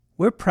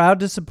We're proud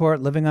to support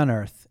Living on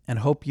Earth and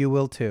hope you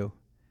will too.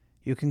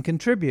 You can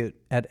contribute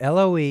at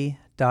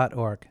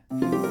LOE.org.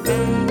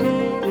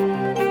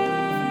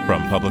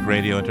 From Public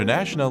Radio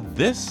International,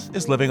 this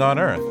is Living on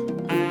Earth.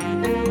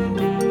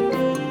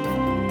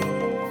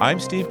 I'm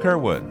Steve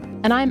Curwood.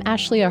 And I'm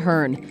Ashley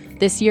Ahern.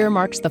 This year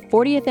marks the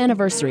 40th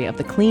anniversary of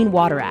the Clean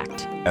Water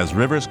Act. As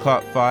rivers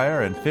caught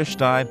fire and fish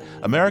died,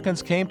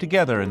 Americans came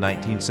together in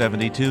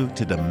 1972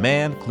 to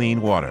demand clean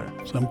water.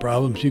 Some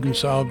problems you can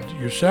solve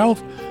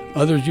yourself,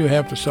 others you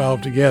have to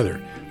solve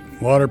together.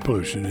 Water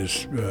pollution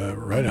is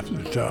right up to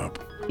the top.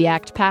 The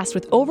act passed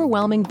with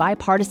overwhelming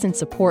bipartisan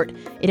support.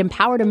 It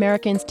empowered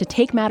Americans to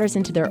take matters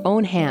into their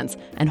own hands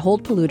and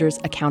hold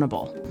polluters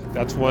accountable.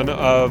 That's one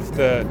of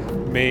the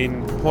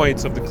main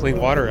points of the Clean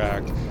Water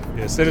Act.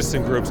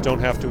 Citizen groups don't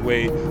have to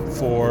wait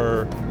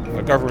for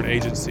government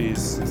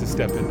agencies to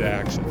step into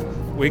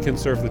action. We can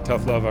serve the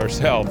tough love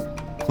ourselves.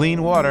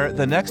 Clean Water,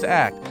 the next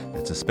act.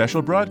 It's a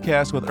special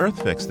broadcast with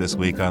EarthFix this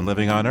week on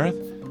Living on Earth.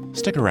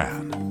 Stick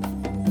around.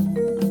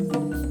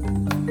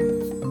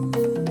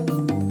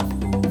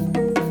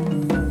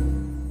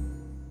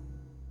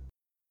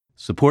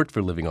 Support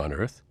for Living on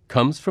Earth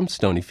comes from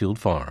Stonyfield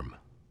Farm.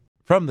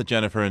 From the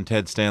Jennifer and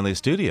Ted Stanley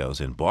Studios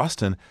in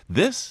Boston,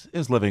 this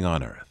is Living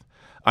on Earth.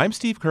 I'm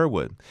Steve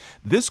Curwood.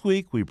 This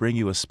week, we bring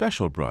you a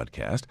special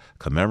broadcast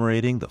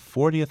commemorating the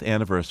 40th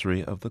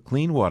anniversary of the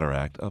Clean Water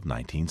Act of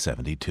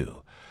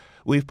 1972.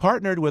 We've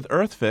partnered with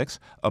EarthFix,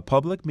 a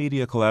public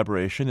media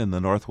collaboration in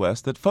the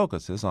Northwest that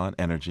focuses on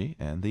energy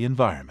and the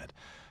environment.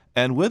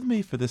 And with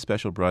me for this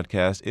special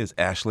broadcast is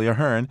Ashley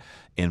Ahern,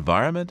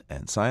 environment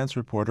and science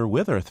reporter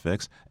with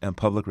EarthFix and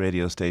public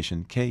radio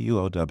station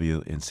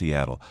KUOW in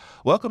Seattle.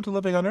 Welcome to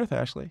Living on Earth,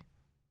 Ashley.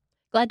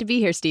 Glad to be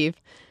here, Steve.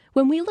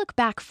 When we look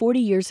back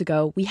 40 years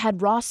ago, we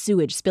had raw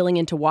sewage spilling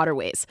into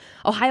waterways.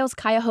 Ohio's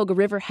Cuyahoga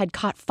River had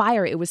caught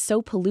fire. It was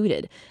so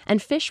polluted.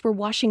 And fish were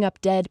washing up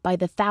dead by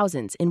the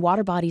thousands in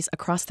water bodies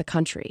across the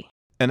country.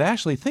 And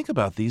Ashley, think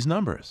about these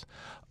numbers.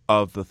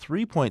 Of the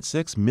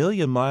 3.6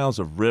 million miles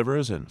of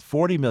rivers and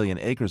 40 million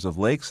acres of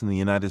lakes in the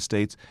United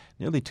States,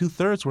 nearly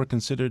two-thirds were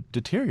considered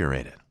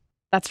deteriorated.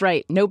 That's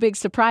right. No big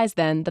surprise,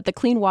 then, that the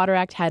Clean Water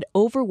Act had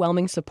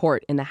overwhelming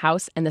support in the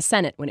House and the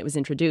Senate when it was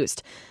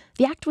introduced.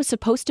 The act was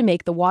supposed to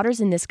make the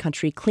waters in this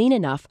country clean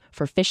enough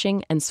for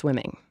fishing and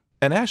swimming.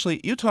 And Ashley,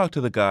 you talked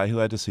to the guy who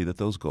had to see that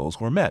those goals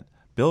were met.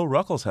 Bill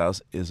Ruckelshaus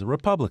is a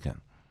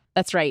Republican.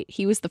 That's right.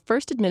 He was the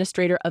first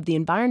administrator of the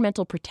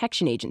Environmental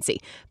Protection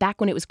Agency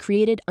back when it was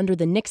created under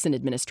the Nixon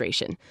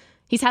administration.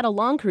 He's had a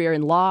long career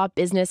in law,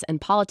 business, and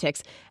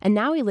politics, and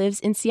now he lives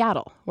in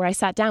Seattle, where I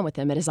sat down with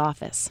him at his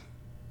office.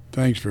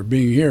 Thanks for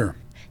being here.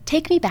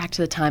 Take me back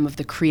to the time of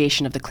the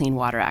creation of the Clean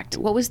Water Act.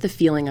 What was the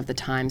feeling of the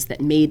times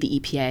that made the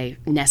EPA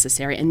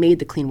necessary and made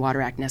the Clean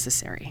Water Act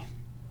necessary?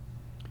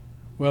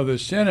 Well, the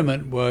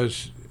sentiment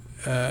was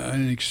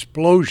an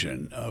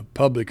explosion of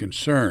public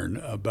concern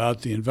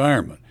about the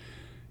environment.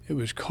 It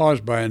was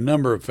caused by a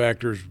number of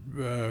factors.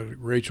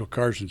 Rachel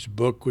Carson's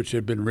book, which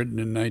had been written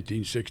in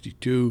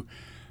 1962,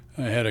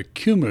 had a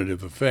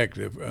cumulative effect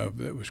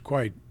that was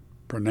quite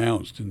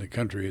pronounced in the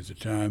country at the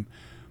time.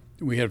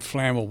 We had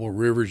flammable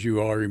rivers.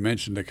 You already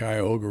mentioned the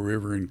Cuyahoga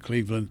River in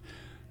Cleveland.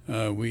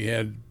 We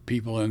had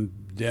people in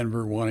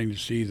Denver wanting to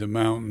see the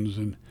mountains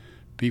and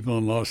people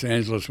in Los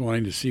Angeles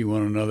wanting to see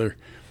one another.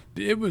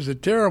 It was a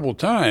terrible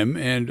time,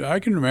 and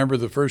I can remember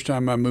the first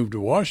time I moved to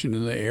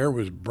Washington, the air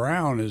was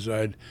brown as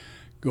I'd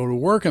go to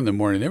work in the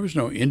morning. There was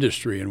no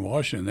industry in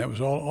Washington. That was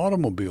all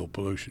automobile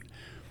pollution.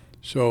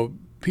 So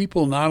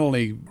people not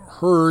only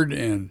heard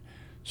and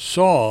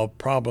saw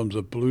problems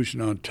of pollution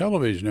on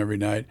television every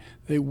night,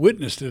 they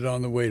witnessed it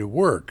on the way to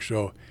work.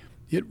 So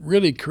it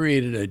really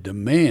created a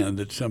demand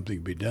that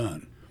something be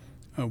done.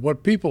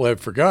 What people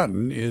have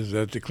forgotten is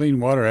that the Clean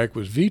Water Act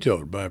was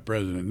vetoed by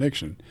President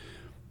Nixon.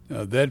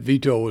 That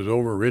veto was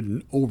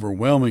overridden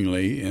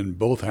overwhelmingly in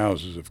both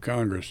houses of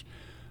Congress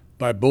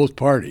by both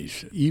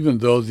parties, even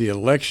though the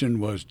election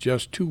was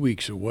just 2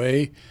 weeks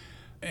away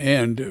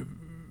and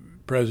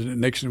President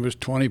Nixon was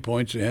 20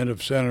 points ahead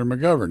of Senator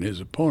McGovern, his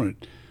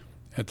opponent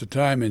at the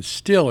time, and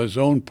still his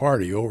own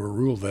party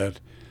overruled that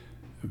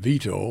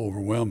veto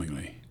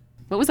overwhelmingly.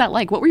 What was that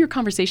like? What were your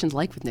conversations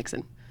like with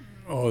Nixon?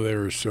 Oh, they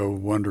were so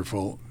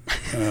wonderful.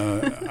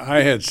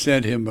 I had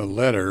sent him a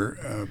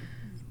letter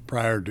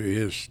prior to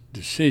his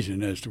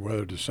decision as to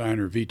whether to sign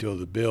or veto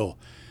the bill,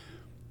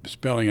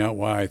 spelling out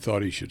why I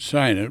thought he should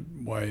sign it,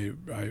 why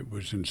I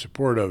was in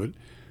support of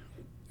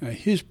it.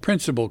 His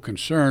principal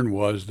concern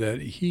was that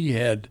he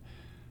had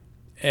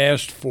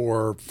asked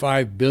for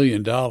 $5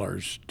 billion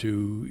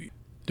to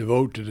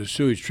devote to the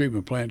sewage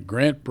treatment plant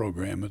grant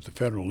program at the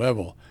federal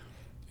level,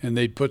 and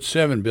they'd put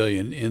 $7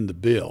 billion in the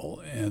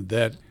bill, and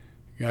that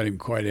got him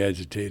quite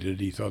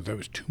agitated. He thought that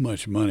was too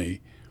much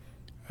money,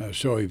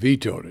 so he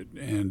vetoed it.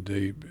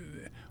 And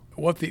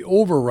what the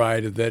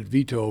override of that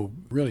veto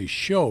really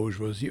shows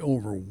was the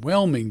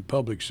overwhelming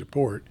public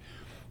support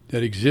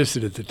that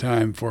existed at the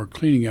time for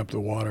cleaning up the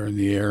water and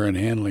the air and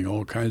handling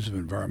all kinds of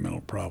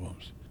environmental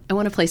problems. I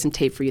want to play some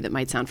tape for you that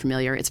might sound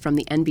familiar. It's from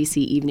the NBC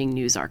Evening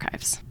News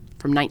archives.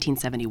 from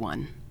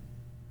 1971.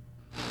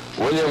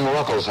 William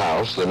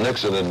Ruckelshaus, the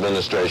Nixon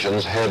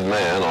administration's head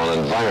man on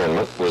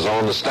environment, was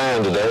on the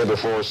stand today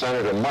before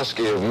Senator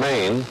Muskie of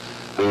Maine,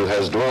 who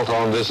has dwelt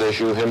on this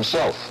issue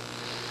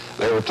himself.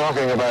 They were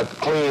talking about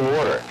clean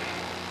water.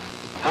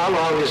 How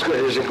long is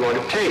it going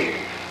to take?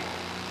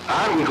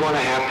 Aren't we going to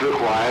have to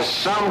require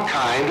some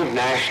kind of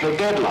national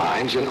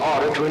deadlines in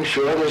order to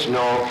ensure there's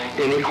no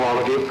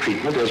inequality of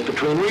treatment as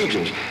between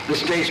regions? The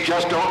states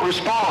just don't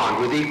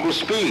respond with equal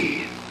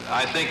speed.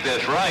 I think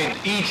that's right.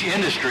 Each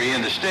industry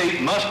in the state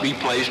must be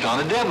placed on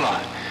a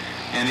deadline.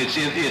 And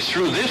it's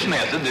through this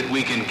method that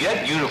we can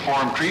get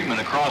uniform treatment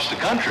across the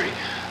country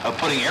of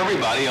putting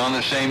everybody on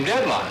the same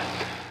deadline.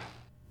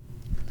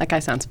 That guy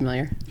sounds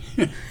familiar.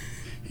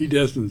 He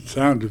doesn't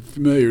sound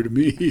familiar to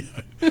me.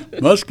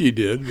 Muskie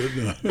did,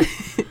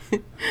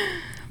 but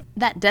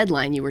That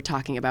deadline you were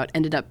talking about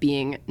ended up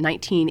being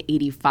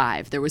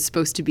 1985. There was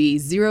supposed to be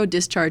zero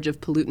discharge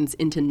of pollutants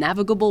into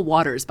navigable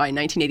waters by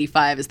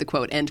 1985 is the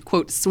quote, and,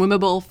 quote,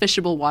 swimmable,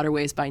 fishable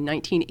waterways by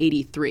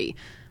 1983.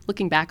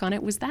 Looking back on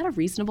it, was that a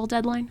reasonable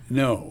deadline?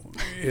 No,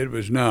 it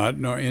was not,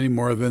 no, any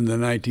more than the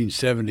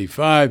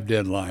 1975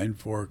 deadline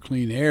for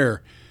clean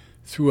air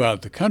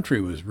throughout the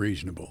country was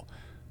reasonable.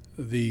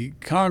 The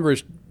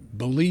Congress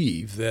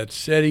believed that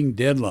setting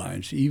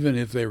deadlines, even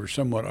if they were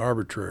somewhat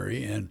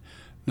arbitrary and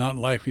not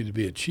likely to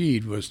be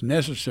achieved, was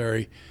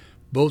necessary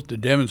both to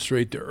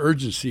demonstrate the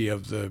urgency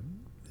of the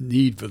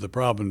need for the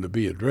problem to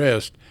be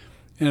addressed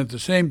and at the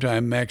same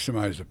time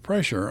maximize the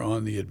pressure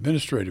on the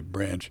administrative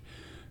branch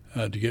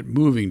to get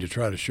moving to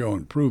try to show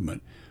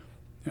improvement.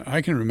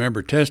 I can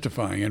remember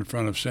testifying in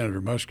front of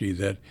Senator Muskie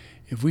that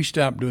if we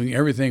stopped doing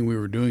everything we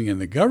were doing in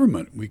the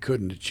government, we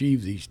couldn't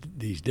achieve these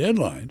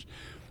deadlines.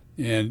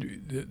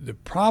 And the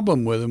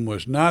problem with them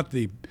was not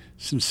the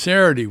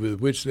sincerity with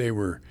which they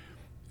were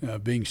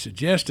being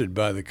suggested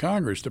by the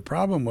Congress. The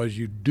problem was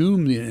you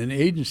doom an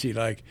agency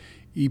like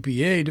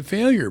EPA to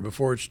failure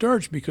before it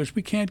starts because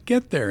we can't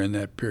get there in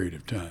that period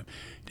of time.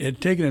 It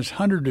had taken us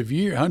hundreds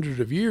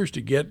of years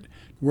to get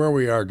where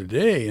we are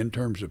today in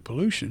terms of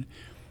pollution,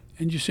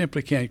 and you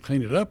simply can't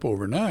clean it up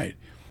overnight.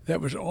 That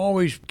was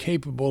always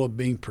capable of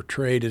being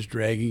portrayed as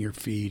dragging your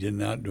feet and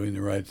not doing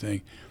the right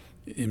thing.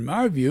 In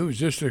my view, it was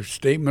just a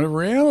statement of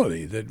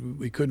reality that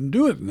we couldn't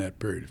do it in that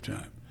period of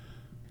time.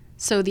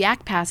 So the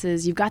act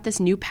passes, you've got this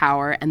new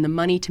power and the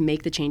money to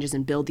make the changes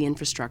and build the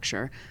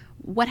infrastructure.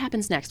 What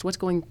happens next? What's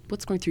going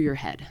through your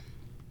head?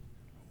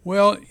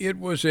 Well, it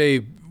was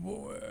a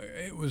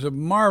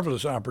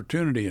marvelous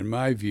opportunity, in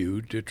my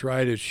view, to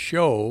try to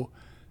show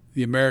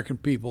the American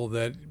people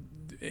that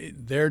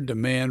their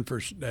demand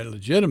for that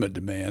legitimate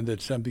demand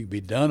that something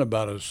be done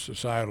about a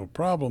societal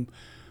problem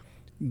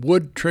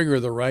would trigger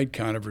the right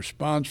kind of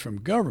response from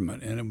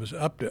government. And it was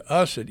up to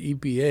us at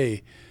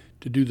EPA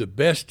to do the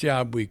best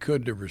job we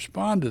could to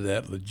respond to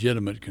that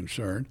legitimate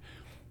concern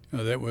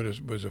that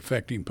was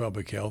affecting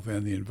public health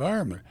and the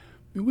environment.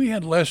 We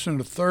had less than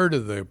a third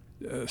of the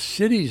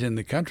cities in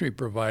the country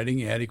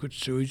providing adequate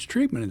sewage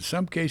treatment, in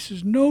some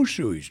cases no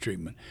sewage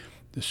treatment.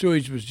 The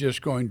sewage was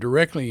just going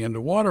directly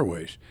into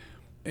waterways,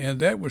 and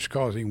that was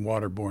causing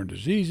waterborne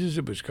diseases.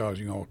 It was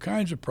causing all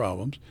kinds of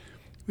problems.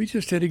 We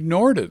just had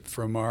ignored it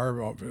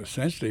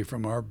essentially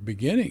from our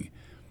beginning.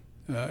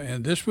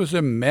 And this was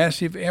a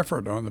massive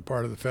effort on the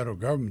part of the federal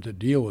government to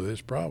deal with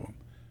this problem.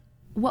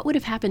 What would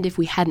have happened if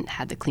we hadn't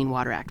had the Clean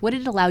Water Act? What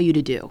did it allow you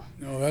to do?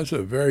 Oh, that's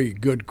a very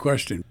good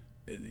question.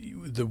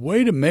 The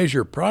way to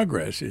measure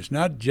progress is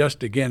not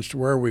just against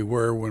where we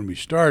were when we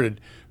started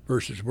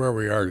versus where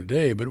we are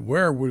today, but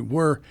where we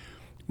were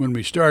when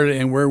we started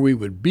and where we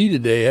would be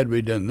today had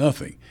we done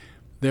nothing.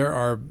 There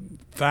are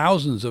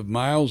thousands of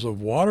miles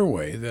of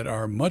waterway that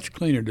are much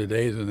cleaner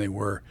today than they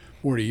were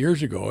 40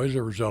 years ago as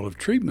a result of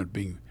treatment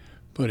being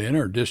put in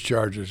or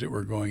discharges that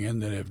were going in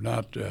that have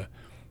not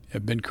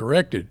have been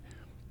corrected.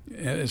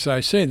 As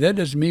I say, that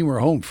doesn't mean we're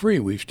home free.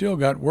 We've still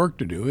got work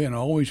to do and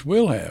always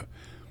will have.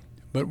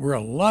 But we're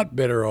a lot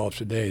better off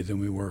today than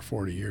we were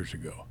 40 years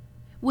ago.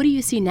 What do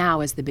you see now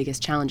as the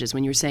biggest challenges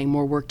when you're saying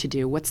more work to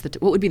do? What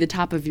would be the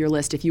top of your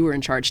list if you were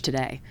in charge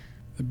today?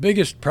 The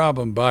biggest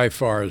problem by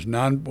far is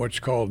what's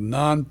called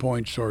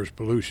non-point source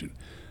pollution.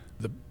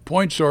 The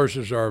point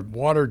sources are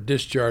water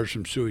discharged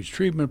from sewage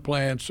treatment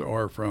plants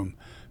or from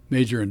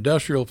major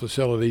industrial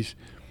facilities.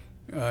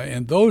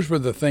 And those were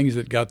the things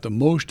that got the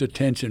most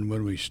attention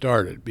when we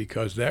started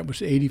because that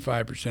was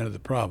 85% of the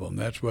problem.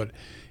 That's what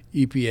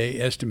EPA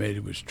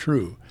estimated was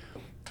true.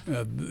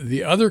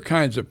 The other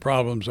kinds of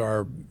problems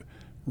are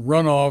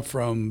runoff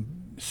from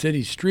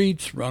city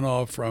streets,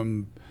 runoff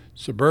from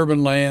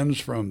suburban lands,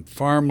 from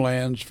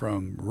farmlands,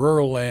 from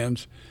rural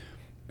lands,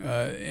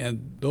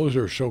 and those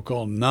are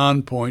so-called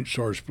non-point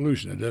source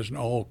pollution. It doesn't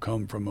all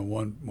come from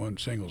one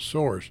single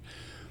source.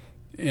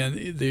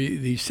 And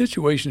the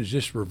situation is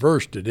just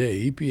reversed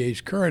today.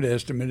 EPA's current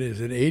estimate is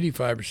that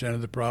 85%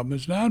 of the problem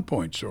is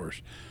non-point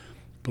source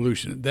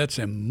pollution. That's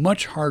a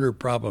much harder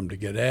problem to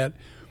get at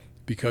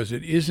because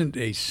it isn't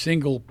a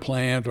single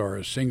plant or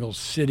a single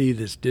city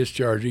that's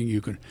discharging. You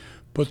can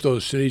put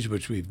those cities,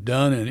 which we've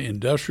done, and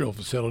industrial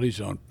facilities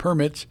on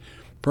permits.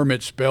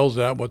 Permit spells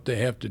out what they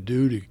have to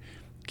do to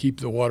keep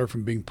the water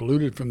from being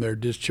polluted from their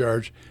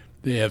discharge.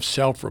 They have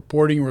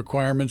self-reporting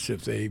requirements.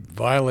 If they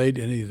violate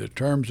any of the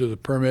terms of the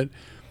permit,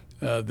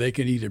 they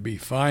can either be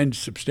fined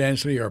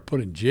substantially or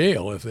put in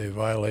jail if they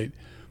violate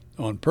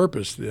on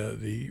purpose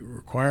the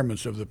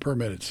requirements of the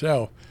permit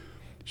itself.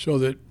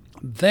 So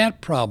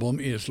that problem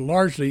is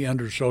largely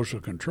under social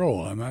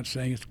control. I'm not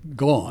saying it's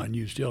gone.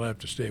 You still have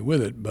to stay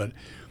with it, but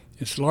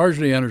it's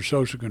largely under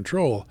social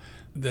control.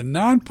 The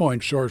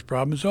non-point source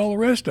problem is all the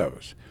rest of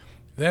us.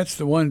 That's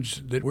the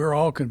ones that we're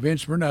all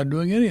convinced we're not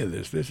doing any of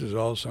this. This is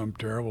all some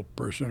terrible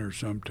person or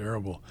some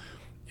terrible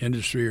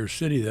industry or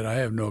city that I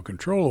have no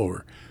control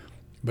over.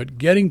 But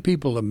getting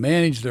people to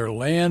manage their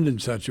land in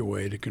such a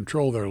way, to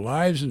control their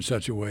lives in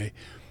such a way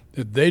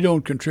that they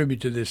don't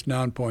contribute to this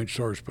non-point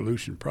source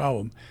pollution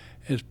problem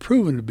has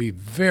proven to be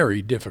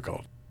very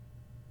difficult.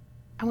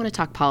 I want to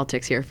talk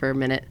politics here for a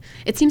minute.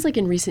 It seems like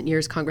in recent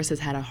years, Congress has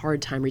had a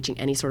hard time reaching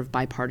any sort of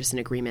bipartisan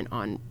agreement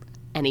on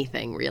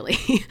anything, really,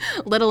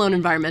 let alone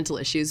environmental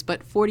issues.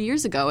 But 40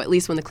 years ago, at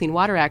least when the Clean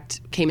Water Act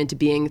came into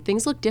being,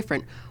 things looked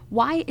different.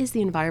 Why is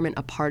the environment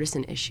a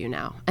partisan issue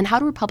now? And how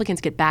do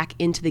Republicans get back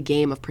into the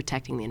game of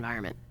protecting the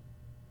environment?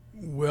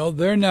 Well,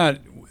 they're not.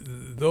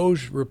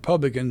 Those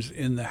Republicans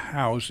in the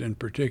House in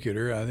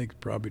particular, I think it's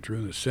probably true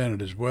in the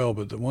Senate as well,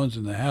 but the ones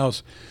in the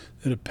House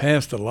that have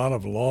passed a lot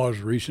of laws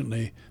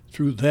recently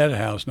through that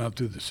House, not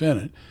through the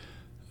Senate,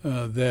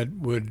 that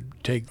would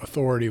take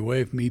authority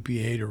away from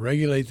EPA to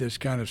regulate this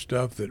kind of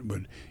stuff, that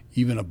would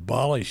even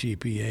abolish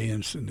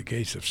EPA in the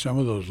case of some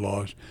of those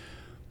laws,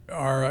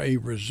 are a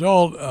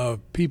result of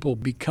people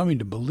becoming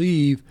to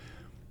believe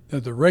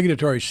that the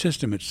regulatory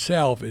system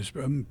itself is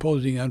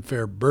imposing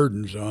unfair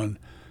burdens on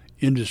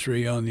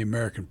industry, on the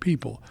American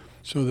people,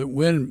 so that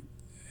when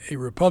a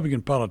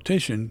Republican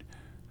politician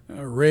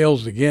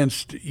rails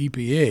against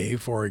EPA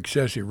for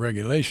excessive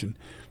regulation,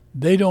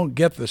 they don't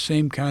get the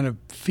same kind of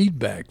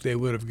feedback they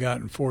would have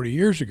gotten 40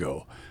 years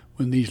ago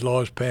when these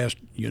laws passed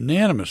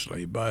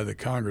unanimously by the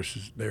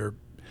Congresses, their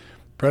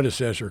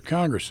predecessor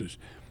Congresses.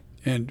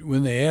 And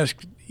when they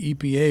asked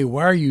EPA,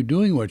 why are you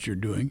doing what you're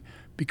doing?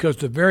 Because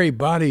the very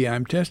body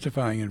I'm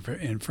testifying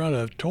in front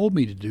of told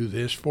me to do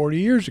this 40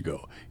 years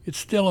ago. It's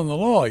still in the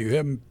law. You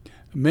haven't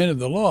amended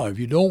the law. If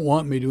you don't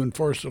want me to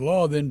enforce the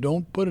law, then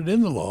don't put it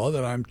in the law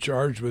that I'm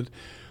charged with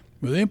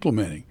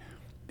implementing.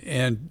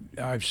 And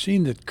I've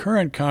seen the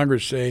current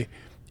Congress say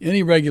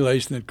any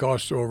regulation that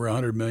costs over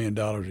 $100 million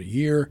a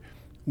year,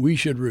 we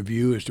should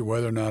review as to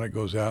whether or not it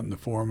goes out in the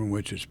form in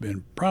which it's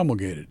been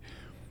promulgated.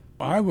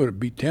 I would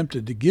be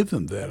tempted to give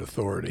them that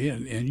authority,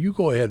 and you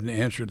go ahead and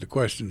answer the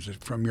questions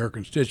from your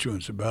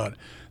constituents about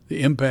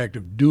the impact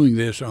of doing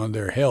this on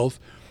their health,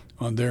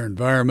 on their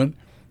environment,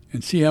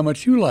 and see how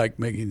much you like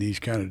making these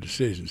kind of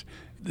decisions.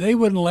 They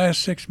wouldn't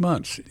last 6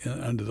 months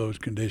under those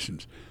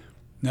conditions.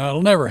 Now,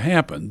 it'll never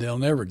happen. They'll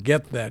never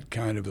get that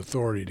kind of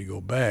authority to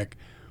go back.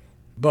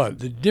 But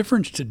the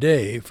difference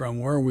today from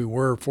where we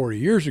were 40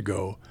 years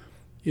ago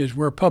is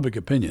where public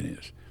opinion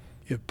is.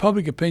 If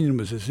public opinion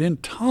was as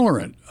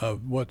intolerant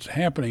of what's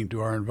happening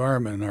to our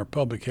environment and our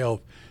public health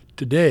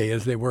today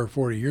as they were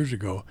 40 years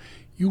ago,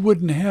 you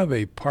wouldn't have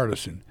a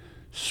partisan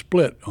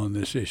split on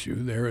this issue.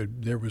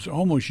 There was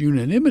almost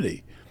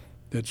unanimity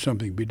that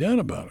something be done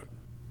about it.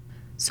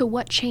 So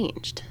what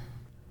changed?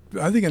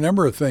 I think a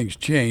number of things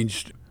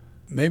changed.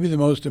 Maybe the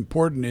most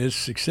important is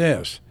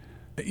success.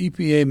 The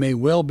EPA may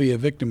well be a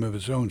victim of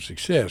its own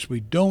success. We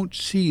don't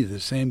see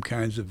the same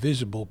kinds of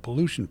visible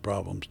pollution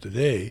problems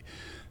today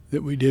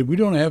that we did. We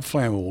don't have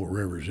flammable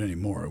rivers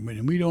anymore. I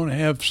mean, we don't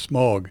have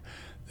smog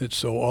that's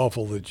so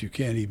awful that you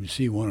can't even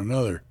see one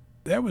another.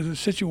 That was a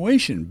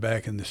situation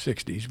back in the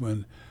 60s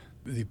when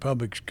the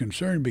public's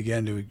concern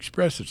began to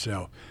express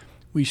itself.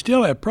 We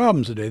still have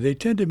problems today. They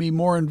tend to be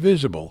more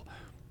invisible.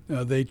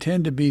 They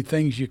tend to be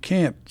things you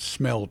can't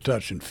smell,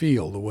 touch, and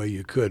feel the way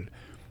you could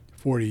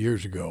 40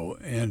 years ago.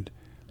 And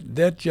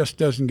that just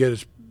doesn't get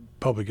us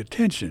public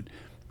attention.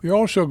 We're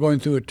also going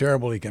through a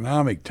terrible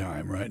economic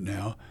time right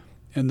now.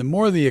 And the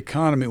more the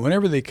economy,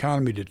 whenever the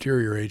economy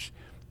deteriorates,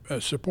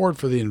 support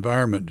for the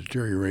environment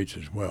deteriorates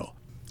as well.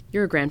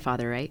 You're a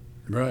grandfather, right?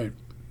 Right.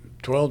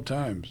 12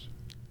 times.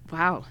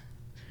 Wow.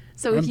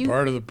 So I'm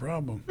part of the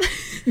problem.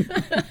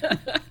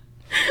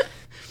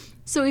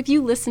 So if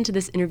you listen to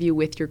this interview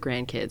with your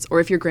grandkids, or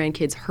if your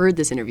grandkids heard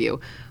this interview,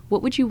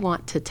 what would you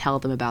want to tell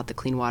them about the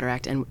Clean Water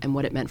Act and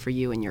what it meant for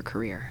you and your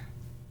career?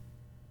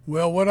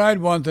 Well, what I'd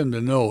want them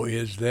to know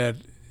is that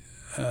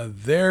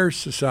their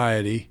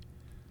society,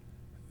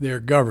 their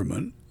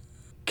government,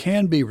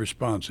 can be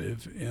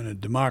responsive in a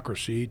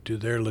democracy to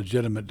their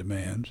legitimate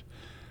demands,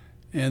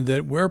 and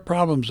that where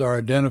problems are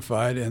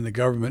identified and the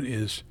government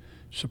is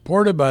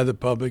supported by the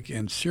public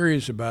and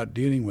serious about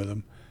dealing with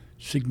them,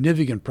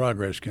 significant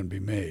progress can be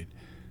made.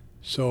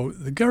 So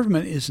the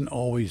government isn't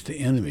always the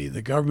enemy.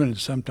 The government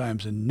is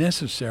sometimes a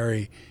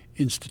necessary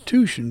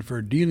institution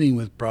for dealing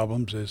with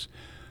problems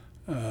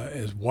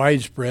as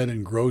widespread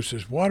and gross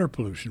as water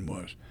pollution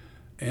was.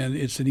 And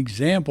it's an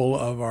example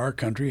of our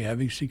country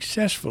having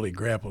successfully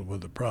grappled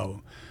with the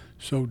problem.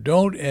 So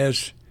don't,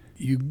 as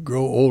you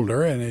grow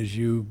older and as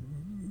you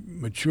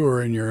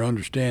mature in your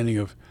understanding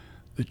of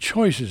the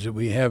choices that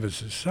we have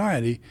as a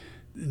society,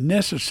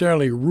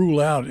 necessarily rule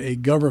out a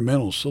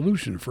governmental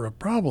solution for a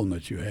problem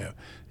that you have.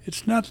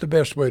 It's not the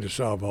best way to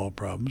solve all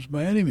problems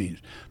by any means,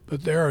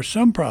 but there are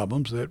some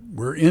problems that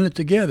we're in it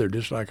together,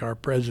 just like our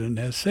president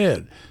has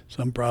said.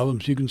 Some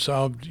problems you can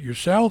solve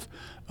yourself,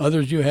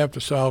 others you have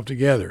to solve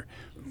together.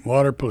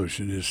 Water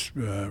pollution is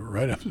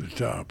right up to the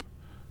top.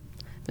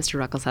 Mr.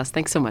 Ruckelshaus,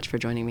 thanks so much for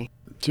joining me.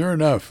 Sure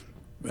enough.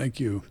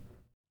 Thank you.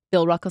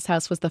 Bill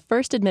Ruckelshaus was the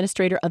first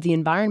administrator of the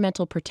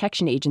Environmental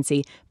Protection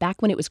Agency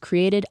back when it was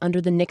created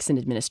under the Nixon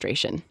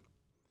administration.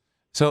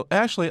 So,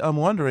 Ashley, I'm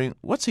wondering,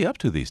 what's he up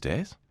to these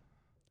days?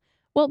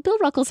 Well, Bill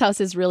Ruckelshaus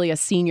is really a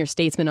senior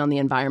statesman on the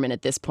environment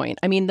at this point.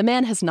 I mean, the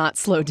man has not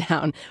slowed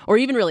down or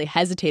even really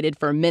hesitated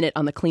for a minute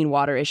on the clean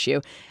water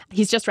issue.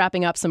 He's just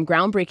wrapping up some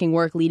groundbreaking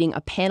work leading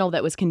a panel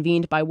that was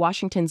convened by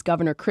Washington's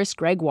Governor Chris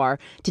Gregoire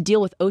to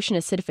deal with ocean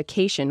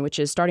acidification, which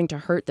is starting to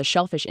hurt the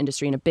shellfish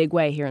industry in a big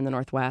way here in the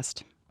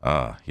Northwest.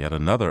 Yet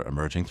another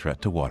emerging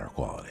threat to water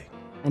quality.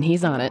 And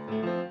he's on it.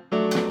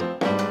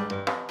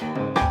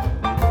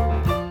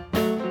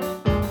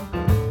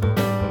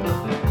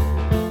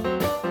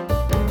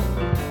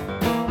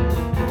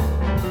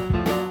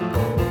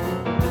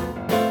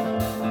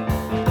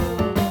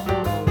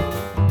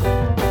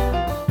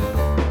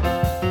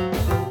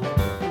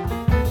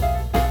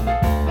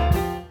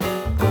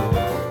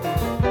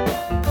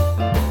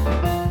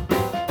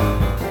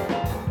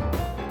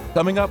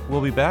 Coming up, we'll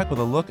be back with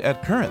a look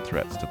at current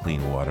threats to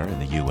clean water in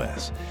the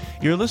U.S.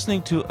 You're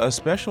listening to a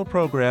special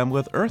program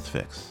with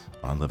EarthFix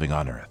on Living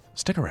on Earth.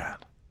 Stick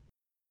around.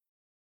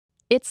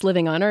 It's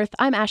Living on Earth.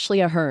 I'm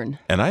Ashley Ahern.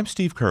 And I'm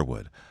Steve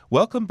Curwood.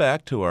 Welcome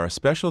back to our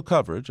special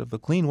coverage of the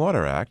Clean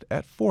Water Act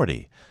at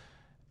 40.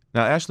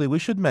 Now, Ashley, we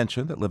should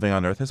mention that Living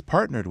on Earth has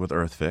partnered with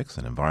EarthFix,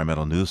 an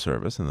environmental news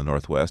service in the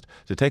Northwest,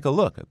 to take a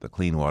look at the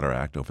Clean Water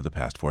Act over the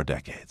past 4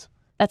 decades.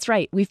 That's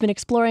right. We've been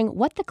exploring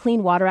what the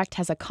Clean Water Act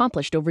has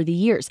accomplished over the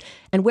years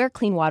and where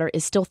clean water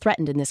is still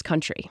threatened in this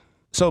country.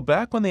 So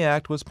back when the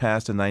act was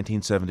passed in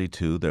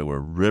 1972, there were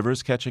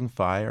rivers catching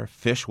fire,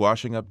 fish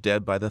washing up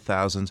dead by the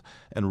thousands,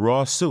 and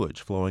raw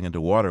sewage flowing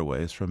into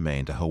waterways from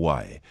Maine to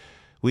Hawaii.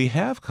 We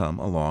have come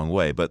a long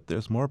way, but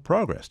there's more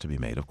progress to be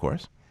made, of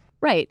course.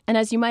 Right. And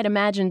as you might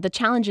imagine, the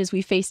challenges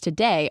we face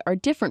today are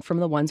different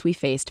from the ones we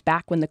faced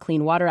back when the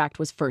Clean Water Act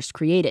was first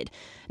created.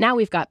 Now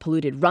we've got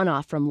polluted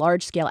runoff from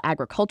large-scale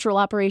agricultural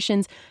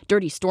operations,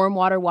 dirty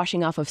stormwater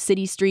washing off of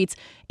city streets,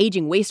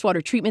 aging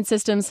wastewater treatment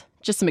systems.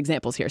 Just some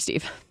examples here,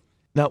 Steve.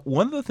 Now,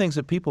 one of the things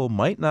that people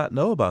might not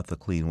know about the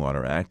Clean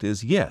Water Act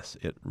is, yes,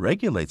 it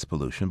regulates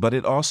pollution, but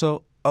it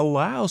also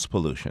allows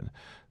pollution.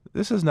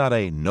 This is not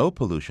a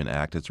no-pollution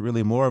act. It's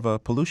really more of a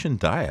pollution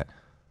diet.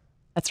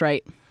 That's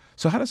right.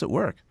 So how does it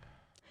work?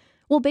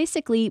 Well,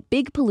 basically,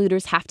 big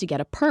polluters have to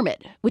get a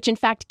permit, which in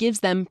fact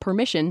gives them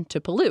permission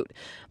to pollute.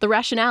 The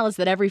rationale is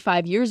that every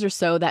 5 years or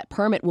so, that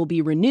permit will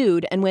be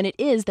renewed, and when it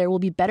is, there will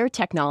be better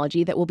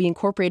technology that will be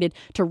incorporated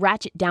to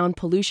ratchet down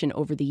pollution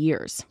over the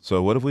years.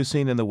 So what have we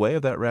seen in the way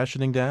of that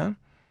ratcheting down?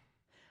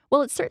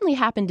 Well, it certainly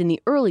happened in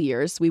the early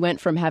years. We went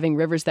from having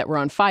rivers that were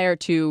on fire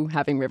to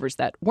having rivers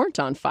that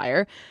weren't on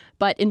fire.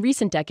 But in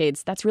recent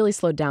decades, that's really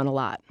slowed down a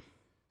lot.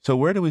 So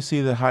where do we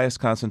see the highest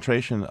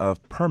concentration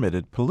of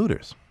permitted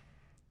polluters?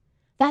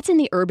 That's in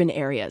the urban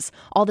areas,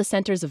 all the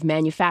centers of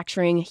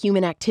manufacturing,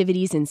 human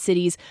activities in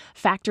cities,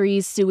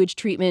 factories, sewage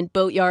treatment,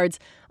 boatyards,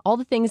 all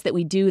the things that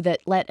we do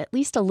that let at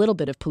least a little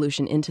bit of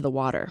pollution into the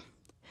water.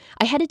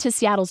 I headed to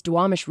Seattle's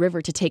Duwamish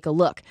River to take a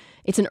look.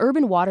 It's an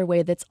urban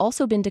waterway that's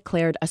also been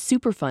declared a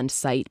Superfund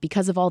site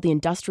because of all the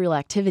industrial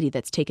activity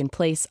that's taken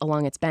place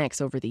along its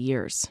banks over the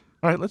years.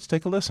 All right, let's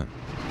take a listen.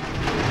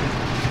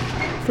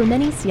 For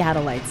many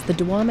Seattleites, the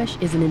Duwamish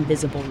is an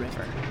invisible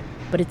river,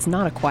 but it's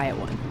not a quiet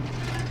one.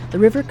 The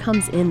river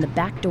comes in the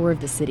back door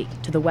of the city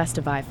to the west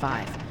of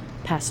I-5,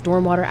 past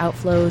stormwater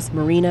outflows,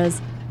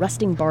 marinas,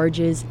 rusting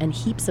barges, and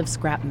heaps of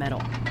scrap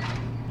metal.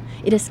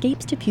 It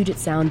escapes to Puget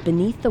Sound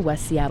beneath the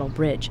West Seattle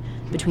Bridge,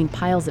 between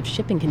piles of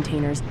shipping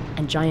containers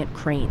and giant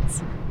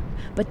cranes.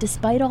 But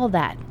despite all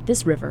that,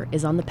 this river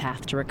is on the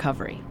path to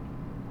recovery.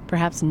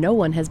 Perhaps no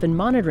one has been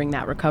monitoring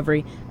that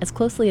recovery as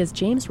closely as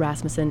James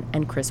Rasmussen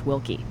and Chris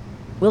Wilkie.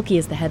 Wilkie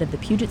is the head of the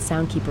Puget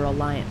Soundkeeper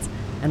Alliance,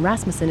 and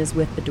Rasmussen is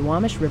with the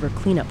Duwamish River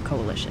Cleanup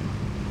Coalition.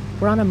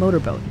 We're on a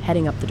motorboat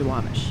heading up the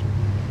Duwamish.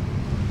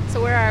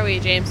 So where are we,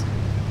 James?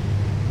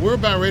 We're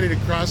about ready to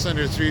cross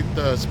under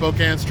the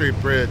Spokane Street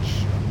Bridge.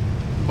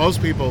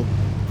 Most people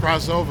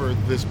cross over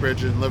this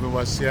bridge and live in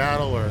West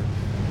Seattle or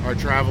are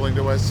traveling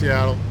to West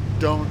Seattle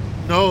don't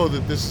know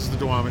that this is the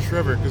Duwamish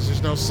River because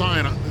there's no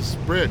sign on this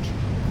bridge.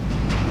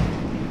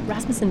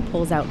 Rasmussen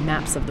pulls out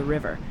maps of the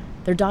river.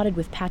 They're dotted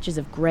with patches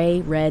of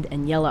gray, red,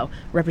 and yellow,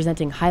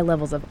 representing high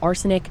levels of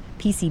arsenic,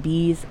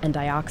 PCBs, and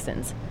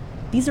dioxins.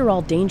 These are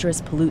all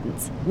dangerous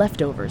pollutants,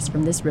 leftovers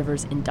from this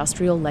river's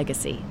industrial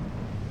legacy.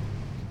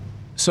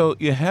 So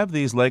you have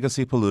these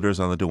legacy polluters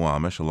on the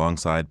Duwamish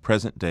alongside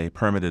present-day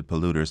permitted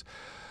polluters,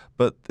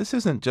 but this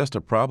isn't just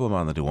a problem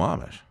on the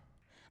Duwamish.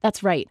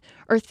 That's right.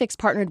 EarthFix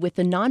partnered with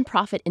the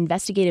nonprofit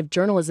investigative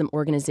journalism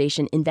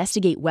organization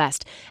Investigate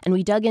West, and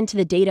we dug into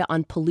the data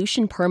on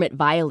pollution permit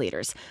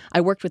violators.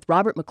 I worked with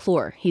Robert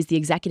McClure, he's the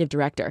executive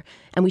director,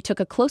 and we took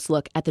a close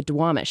look at the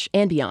Duwamish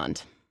and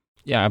beyond.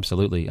 Yeah,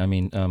 absolutely. I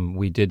mean,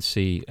 we did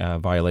see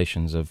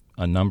violations of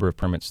a number of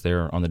permits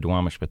there on the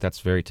Duwamish, but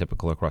that's very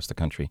typical across the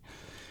country.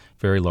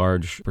 Very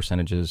large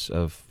percentages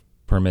of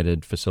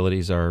permitted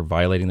facilities are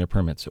violating their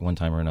permits at one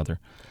time or another.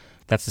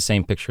 That's the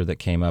same picture that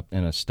came up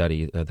in a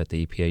study that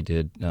the EPA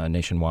did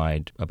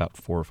nationwide about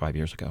 4 or 5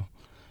 years ago.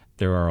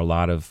 There are a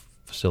lot of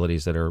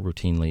facilities that are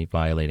routinely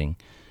violating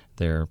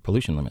their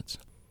pollution limits.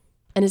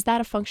 And is that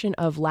a function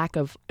of lack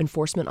of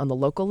enforcement on the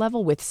local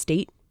level with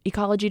state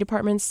ecology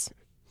departments?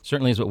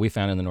 Certainly is what we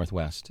found in the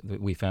Northwest.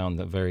 We found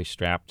the very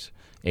strapped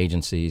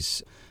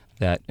agencies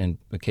that in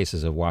the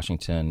cases of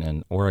Washington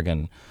and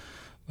Oregon,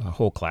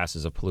 whole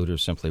classes of polluters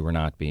simply were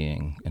not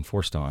being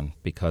enforced on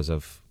because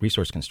of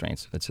resource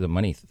constraints. It's a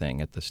money thing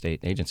at the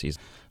state agencies.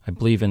 I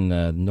believe in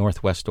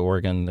Northwest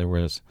Oregon, there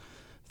was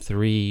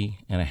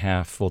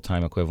 3.5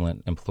 full-time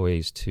equivalent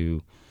employees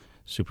to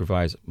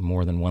supervise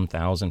more than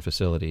 1,000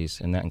 facilities,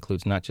 and that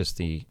includes not just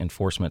the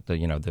enforcement,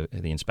 the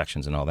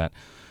inspections and all that,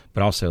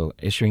 but also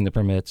issuing the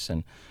permits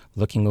and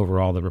looking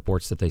over all the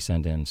reports that they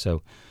send in.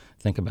 So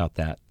think about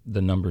that.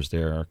 The numbers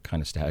there are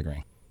kind of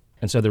staggering.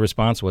 And so the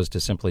response was to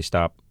simply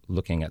stop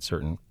looking at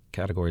certain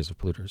categories of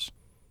polluters.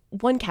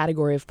 One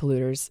category of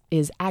polluters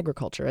is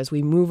agriculture. As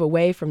we move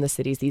away from the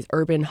cities, these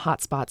urban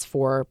hotspots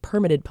for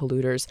permitted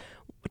polluters,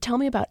 tell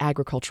me about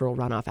agricultural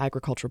runoff,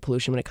 agricultural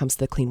pollution when it comes to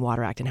the Clean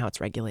Water Act and how it's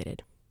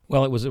regulated.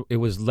 Well, it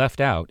was left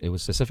out. It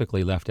was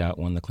specifically left out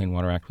when the Clean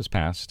Water Act was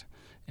passed,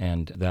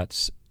 and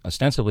that's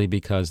ostensibly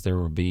because there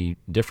would be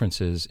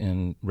differences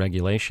in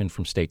regulation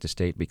from state to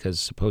state because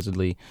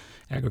supposedly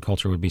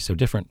agriculture would be so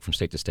different from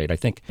state to state. I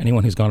think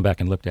anyone who's gone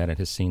back and looked at it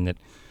has seen that,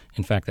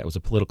 in fact, that was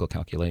a political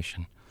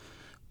calculation.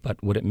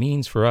 But what it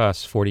means for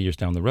us 40 years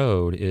down the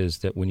road is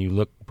that when you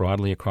look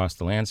broadly across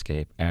the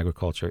landscape,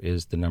 agriculture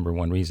is the number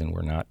one reason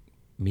we're not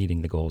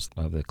meeting the goals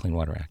of the Clean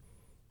Water Act.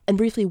 And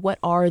briefly, what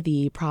are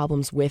the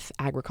problems with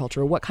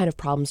agriculture? What kind of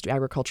problems do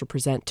agriculture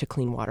present to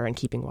clean water and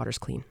keeping waters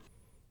clean?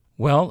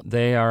 Well,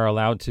 they are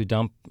allowed to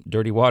dump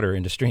dirty water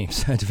into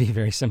streams, to be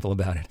very simple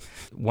about it.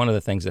 One of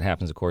the things that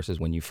happens, of course, is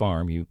when you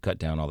farm, you cut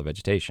down all the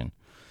vegetation.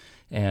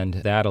 And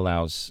that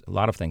allows a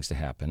lot of things to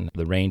happen.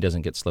 The rain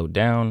doesn't get slowed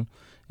down,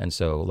 and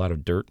so a lot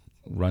of dirt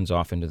runs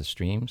off into the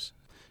streams.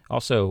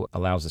 Also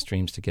allows the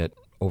streams to get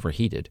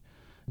overheated.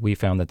 We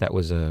found that that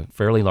was a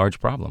fairly large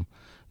problem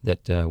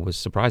that was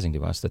surprising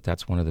to us, that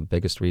that's one of the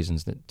biggest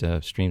reasons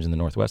that streams in the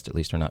Northwest, at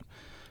least, are not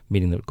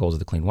meeting the goals of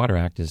the Clean Water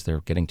Act, is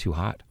they're getting too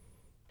hot.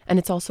 And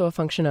it's also a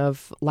function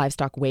of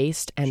livestock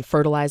waste and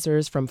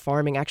fertilizers from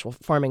actual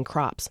farming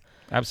crops.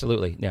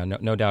 Absolutely. Yeah,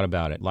 no doubt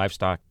about it.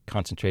 Livestock,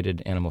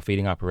 concentrated animal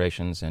feeding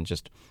operations, and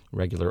just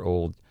regular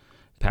old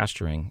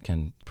pasturing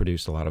can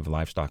produce a lot of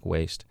livestock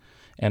waste.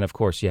 And of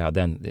course,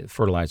 then the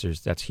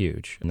fertilizers, that's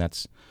huge. And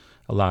that's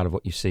a lot of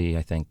what you see,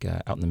 I think,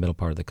 out in the middle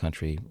part of the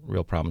country,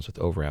 real problems with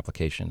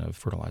over-application of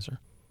fertilizer.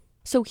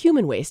 So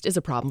human waste is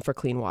a problem for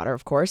clean water,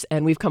 of course,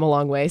 and we've come a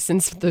long way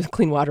since the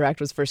Clean Water Act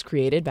was first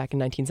created back in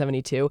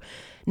 1972.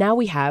 Now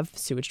we have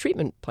sewage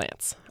treatment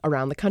plants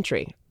around the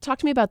country. Talk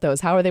to me about those.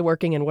 How are they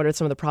working, and what are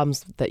some of the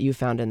problems that you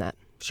found in that?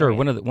 Sure.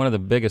 One of the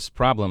biggest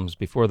problems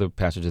before the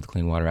passage of the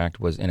Clean Water Act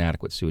was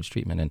inadequate sewage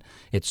treatment, and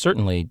it's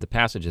certainly the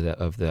passage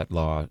of that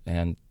law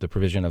and the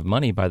provision of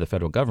money by the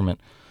federal government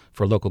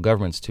for local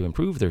governments to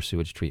improve their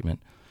sewage treatment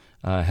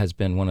has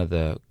been one of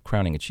the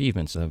crowning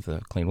achievements of the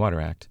Clean Water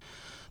Act.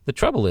 The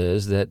trouble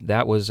is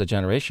that was a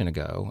generation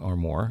ago or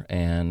more,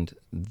 and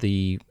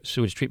the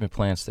sewage treatment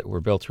plants that were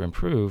built or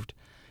improved,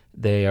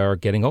 they are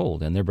getting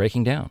old and they're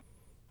breaking down.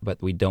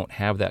 But we don't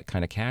have that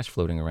kind of cash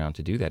floating around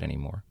to do that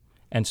anymore.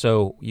 And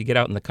so you get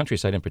out in the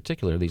countryside in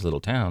particular, these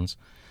little towns,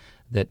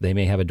 that they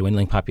may have a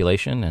dwindling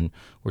population, and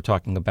we're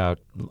talking about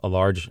a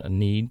large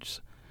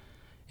needs.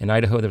 In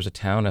Idaho, there was a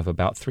town of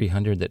about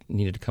 300 that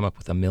needed to come up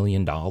with $1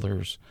 million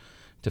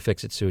to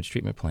fix its sewage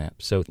treatment plant.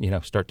 So,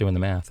 start doing the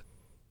math.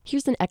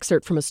 Here's an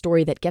excerpt from a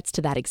story that gets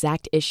to that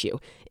exact issue.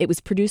 It was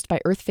produced by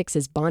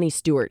EarthFix's Bonnie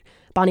Stewart.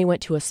 Bonnie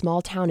went to a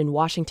small town in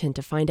Washington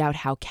to find out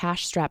how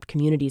cash-strapped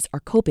communities are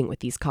coping with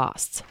these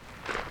costs.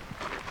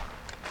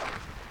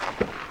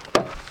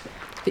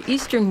 The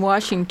eastern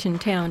Washington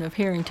town of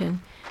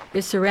Harrington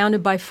is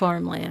surrounded by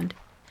farmland.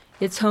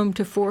 It's home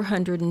to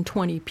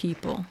 420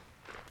 people.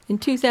 In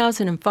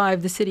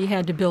 2005, the city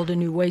had to build a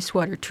new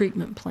wastewater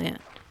treatment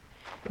plant.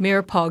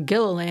 Mayor Paul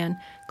Gilliland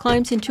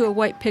climbs into a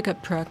white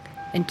pickup truck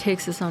and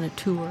takes us on a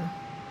tour.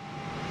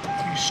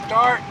 You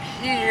start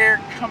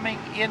here coming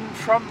in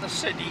from the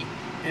city,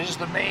 is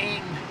the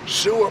main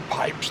sewer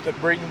pipes that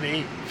bring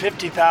the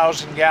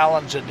 50,000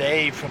 gallons a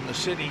day from the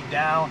city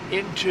down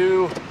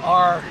into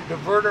our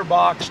diverter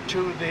box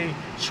to the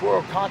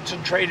swirl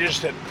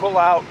concentrators that pull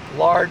out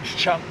large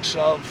chunks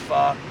of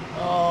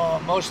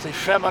mostly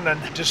feminine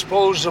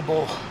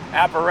disposable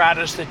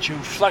apparatus that you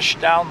flush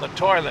down the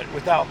toilet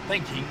without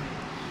thinking.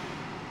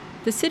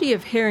 The city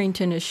of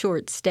Harrington is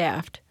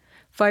short-staffed.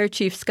 Fire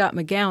Chief Scott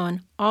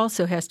McGowan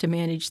also has to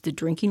manage the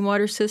drinking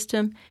water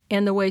system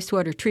and the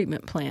wastewater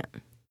treatment plant.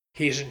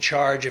 He's in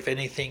charge if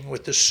anything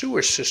with the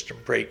sewer system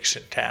breaks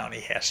in town,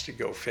 he has to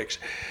go fix.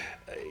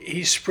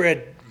 He's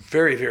spread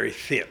very, very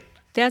thin.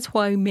 That's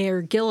why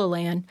Mayor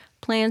Gilliland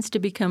plans to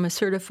become a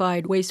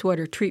certified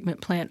wastewater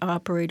treatment plant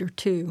operator,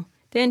 too.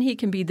 Then he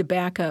can be the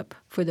backup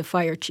for the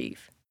fire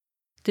chief.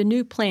 The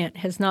new plant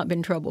has not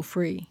been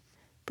trouble-free.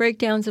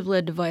 Breakdowns have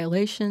led to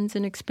violations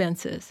and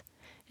expenses.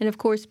 And of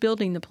course,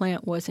 building the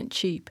plant wasn't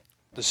cheap.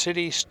 The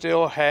city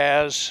still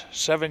has,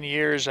 7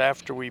 years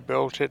after we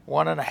built it,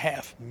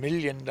 $1.5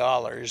 million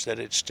that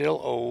it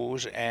still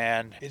owes,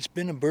 and it's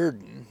been a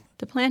burden.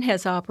 The plant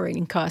has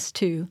operating costs,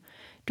 too,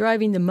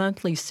 driving the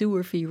monthly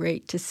sewer fee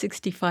rate to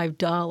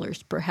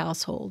 $65 per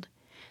household.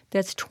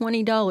 That's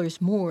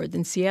 $20 more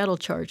than Seattle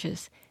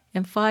charges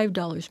and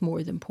 $5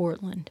 more than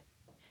Portland.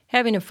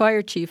 Having a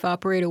fire chief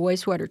operate a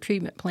wastewater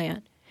treatment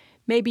plant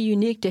may be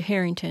unique to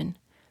Harrington,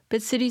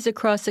 but cities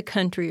across the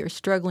country are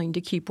struggling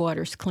to keep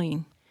waters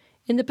clean.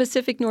 In the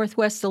Pacific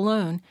Northwest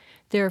alone,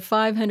 there are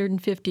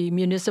 550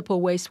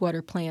 municipal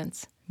wastewater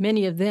plants.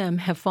 Many of them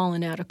have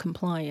fallen out of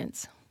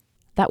compliance.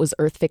 That was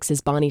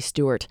EarthFix's Bonnie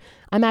Stewart.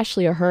 I'm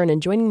Ashley Ahern,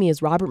 and joining me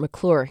is Robert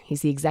McClure.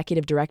 He's the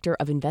executive director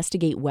of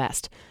Investigate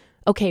West.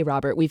 Okay,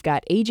 Robert, we've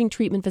got aging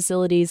treatment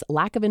facilities,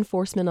 lack of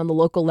enforcement on the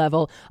local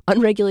level,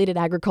 unregulated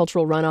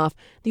agricultural runoff.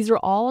 These are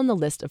all on the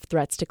list of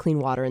threats to clean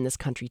water in this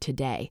country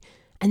today.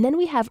 And then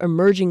we have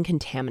emerging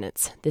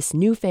contaminants, this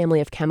new family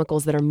of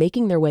chemicals that are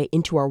making their way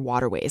into our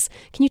waterways.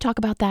 Can you talk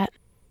about that?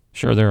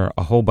 Sure, there are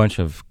a whole bunch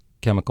of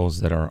chemicals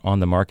that are on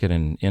the market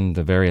and in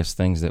the various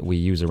things that we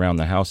use around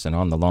the house and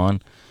on the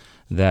lawn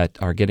that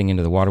are getting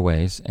into the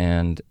waterways,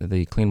 and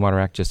the Clean Water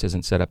Act just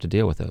isn't set up to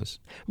deal with those.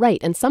 Right,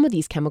 and some of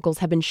these chemicals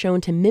have been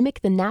shown to mimic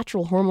the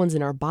natural hormones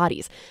in our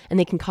bodies, and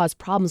they can cause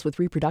problems with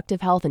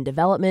reproductive health and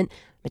development,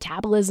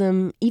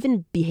 metabolism,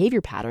 even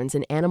behavior patterns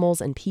in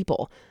animals and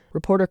people.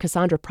 Reporter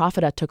Cassandra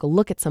Profita took a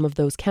look at some of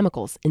those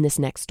chemicals in this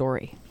next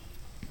story.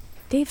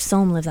 Dave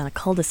Sohm lives on a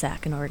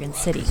cul-de-sac in Oregon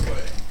City.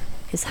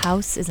 His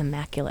house is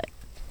immaculate.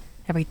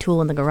 Every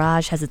tool in the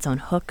garage has its own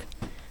hook.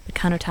 The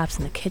countertops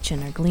in the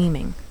kitchen are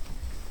gleaming.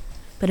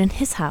 But in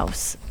his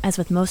house, as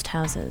with most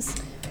houses,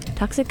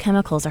 toxic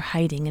chemicals are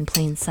hiding in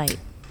plain sight.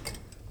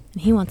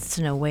 And he wants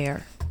to know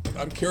where.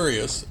 I'm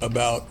curious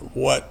about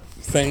what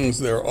things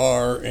there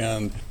are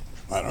and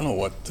I don't know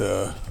what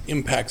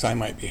impacts I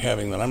might be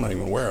having that I'm not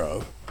even aware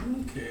of.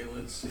 Okay,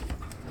 let's see.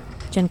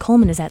 Jen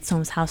Coleman is at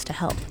Sohm's house to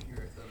help.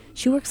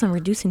 She works on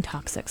reducing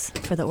toxics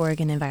for the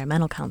Oregon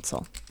Environmental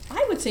Council.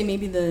 I would say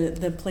maybe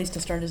the place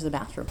to start is the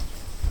bathroom.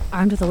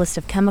 Armed with a list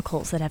of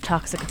chemicals that have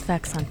toxic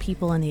effects on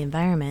people and the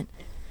environment,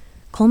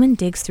 Coleman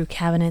digs through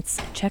cabinets,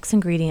 checks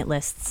ingredient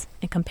lists,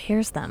 and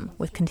compares them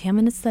with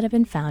contaminants that have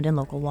been found in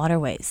local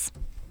waterways.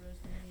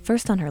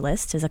 First on her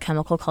list is a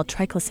chemical called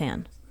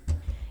triclosan.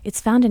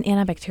 It's found in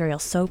antibacterial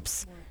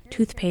soaps,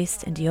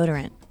 toothpaste, and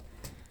deodorant,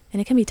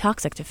 and it can be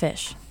toxic to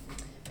fish.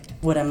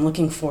 What I'm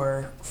looking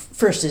for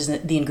first is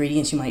the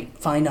ingredients you might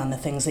find on the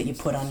things that you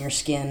put on your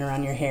skin or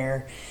on your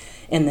hair,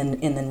 and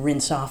then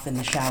rinse off in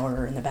the shower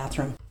or in the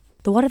bathroom.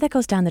 The water that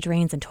goes down the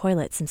drains and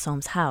toilets in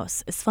Sohm's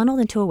house is funneled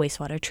into a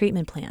wastewater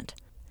treatment plant.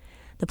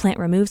 The plant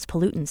removes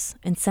pollutants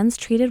and sends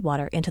treated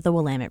water into the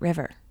Willamette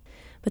River.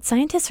 But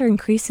scientists are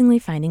increasingly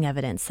finding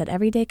evidence that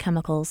everyday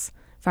chemicals,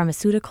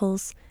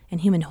 pharmaceuticals,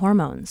 and human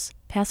hormones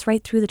pass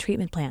right through the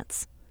treatment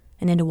plants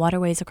and into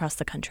waterways across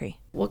the country.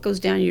 What goes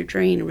down your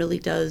drain really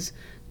does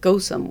go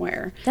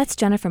somewhere. That's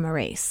Jennifer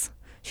Moraes.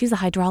 She's a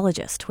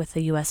hydrologist with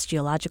the U.S.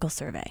 Geological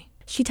Survey.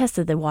 She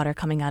tested the water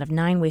coming out of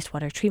 9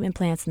 wastewater treatment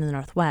plants in the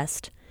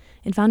Northwest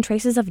and found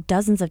traces of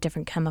dozens of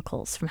different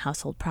chemicals from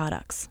household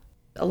products.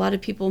 A lot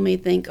of people may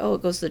think, oh,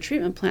 it goes to the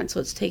treatment plant, so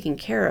it's taken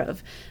care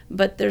of.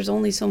 But there's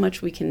only so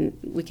much we can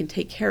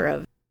take care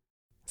of.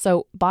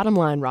 So, bottom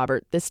line,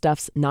 Robert, this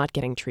stuff's not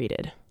getting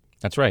treated.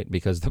 That's right,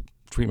 because the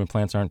treatment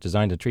plants aren't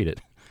designed to treat it.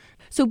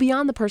 So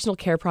beyond the personal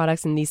care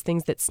products and these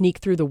things that sneak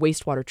through the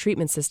wastewater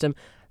treatment system,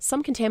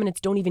 some contaminants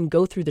don't even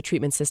go through the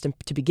treatment system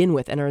to begin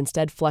with and are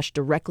instead flushed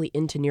directly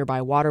into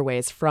nearby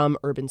waterways from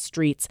urban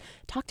streets.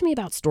 Talk to me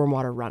about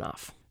stormwater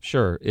runoff.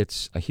 Sure,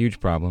 it's a huge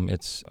problem.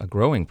 It's a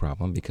growing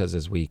problem because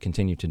as we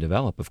continue to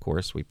develop, of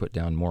course, we put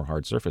down more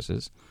hard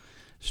surfaces,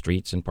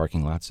 streets and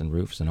parking lots and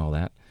roofs and all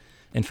that.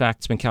 In fact,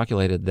 it's been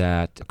calculated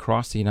that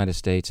across the United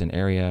States, an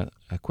area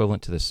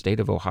equivalent to the state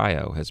of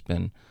Ohio has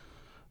been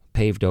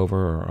paved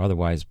over or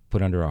otherwise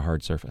put under a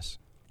hard surface.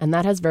 And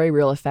that has very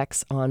real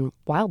effects on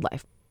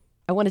wildlife.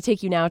 I want to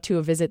take you now to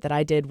a visit that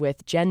I did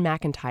with Jen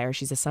McIntyre.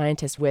 She's a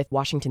scientist with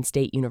Washington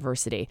State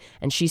University,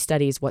 and she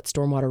studies what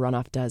stormwater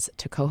runoff does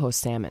to coho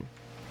salmon.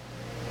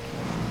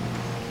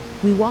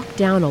 We walked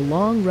down a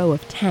long row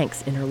of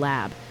tanks in her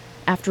lab.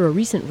 After a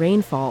recent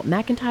rainfall,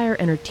 McIntyre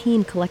and her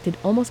team collected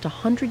almost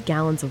 100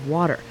 gallons of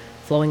water,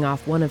 flowing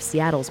off one of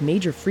Seattle's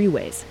major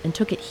freeways, and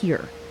took it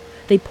here.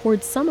 They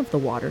poured some of the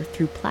water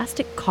through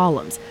plastic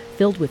columns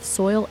filled with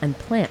soil and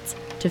plants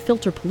to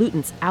filter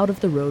pollutants out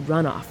of the road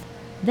runoff.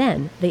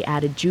 Then they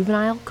added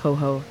juvenile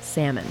coho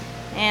salmon.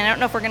 And I don't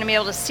know if we're going to be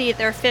able to see it.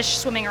 There are fish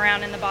swimming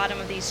around in the bottom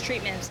of these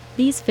treatments.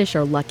 These fish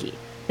are lucky.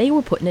 They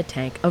were put in a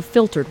tank of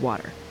filtered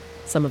water.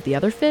 Some of the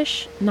other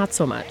fish, not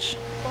so much.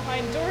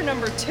 Behind door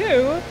number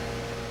 2,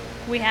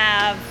 we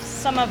have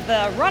some of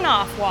the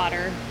runoff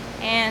water.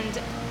 And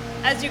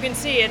as you can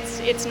see,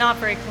 it's not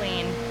very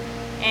clean.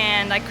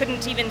 And I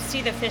couldn't even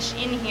see the fish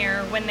in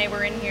here when they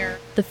were in here.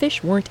 The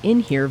fish weren't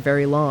in here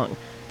very long.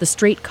 The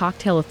straight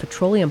cocktail of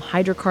petroleum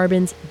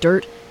hydrocarbons,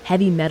 dirt,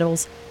 heavy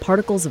metals,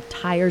 particles of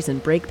tires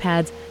and brake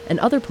pads, and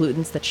other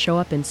pollutants that show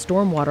up in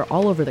stormwater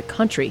all over the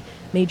country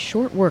made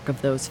short work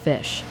of those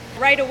fish.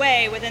 Right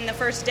away, within the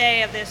first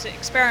day of this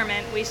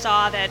experiment, we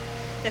saw that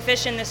the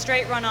fish in the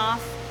straight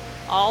runoff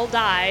all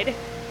died,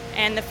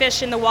 and the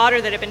fish in the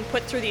water that had been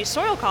put through these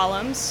soil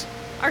columns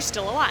are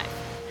still alive.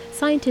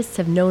 Scientists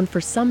have known for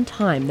some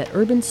time that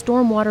urban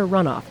stormwater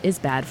runoff is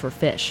bad for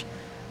fish.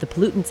 The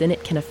pollutants in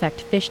it can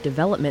affect fish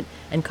development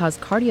and cause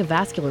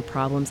cardiovascular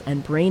problems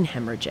and brain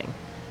hemorrhaging.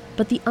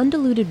 But the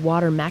undiluted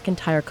water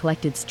McIntyre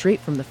collected straight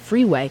from the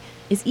freeway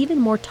is even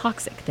more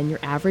toxic than your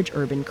average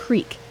urban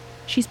creek.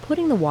 She's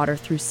putting the water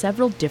through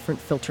several different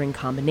filtering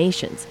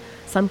combinations.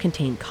 Some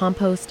contain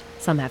compost,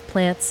 some have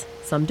plants,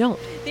 some don't.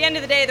 At the end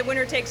of the day, the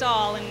winner takes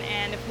all,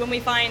 and when we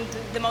find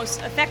the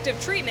most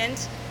effective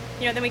treatment,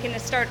 then we can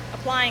start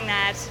applying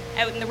that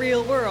out in the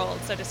real world,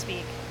 so to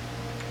speak.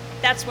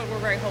 That's what we're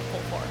very hopeful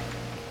for.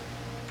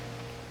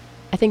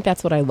 I think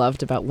that's what I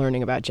loved about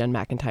learning about Jen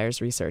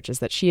McIntyre's research, is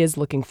that she is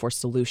looking for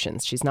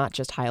solutions. She's not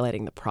just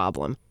highlighting the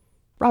problem.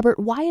 Robert,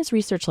 why is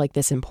research like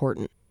this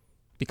important?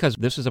 Because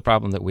this is a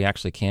problem that we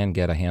actually can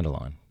get a handle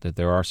on, that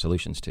there are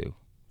solutions to.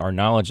 Our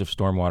knowledge of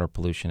stormwater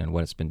pollution and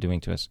what it's been doing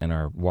to us in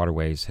our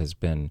waterways has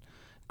been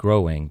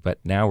growing, but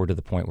now we're to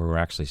the point where we're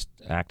actually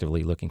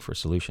actively looking for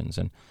solutions.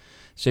 And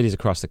cities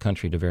across the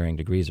country to varying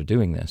degrees are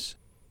doing this.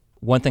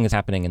 One thing that's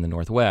happening in the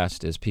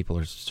Northwest is people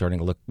are starting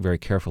to look very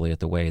carefully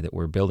at the way that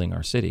we're building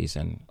our cities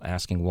and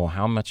asking, well,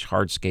 how much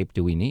hardscape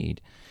do we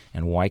need?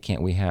 And why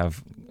can't we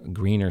have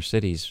greener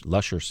cities,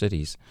 lusher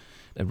cities?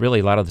 Really,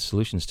 a lot of the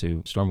solutions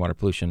to stormwater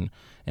pollution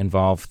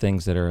involve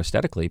things that are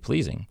aesthetically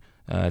pleasing.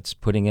 It's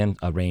putting in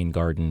a rain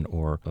garden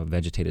or a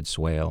vegetated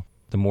swale.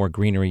 The more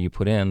greenery you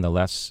put in, the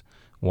less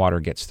water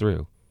gets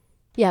through.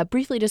 Yeah,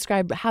 briefly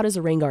describe, how does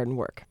a rain garden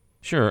work?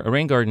 Sure. A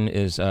rain garden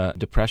is a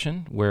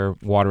depression where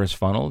water is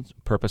funneled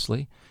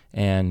purposely,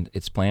 and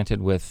it's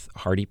planted with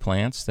hardy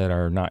plants that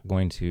are not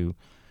going to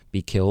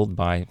be killed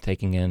by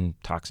taking in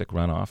toxic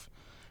runoff.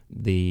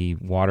 The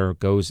water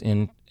goes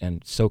in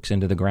and soaks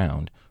into the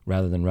ground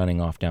rather than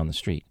running off down the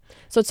street.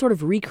 So it's sort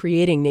of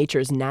recreating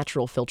nature's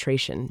natural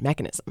filtration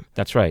mechanism.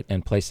 That's right,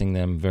 and placing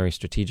them very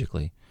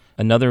strategically.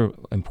 Another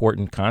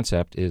important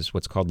concept is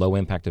what's called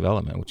low-impact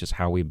development, which is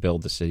how we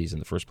build the cities in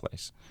the first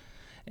place.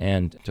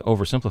 And to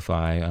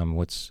oversimplify,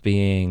 what's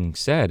being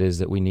said is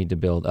that we need to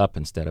build up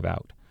instead of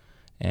out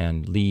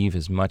and leave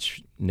as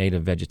much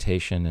native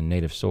vegetation and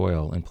native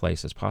soil in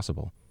place as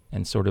possible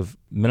and sort of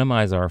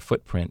minimize our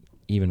footprint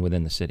even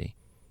within the city.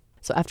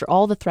 So after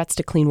all the threats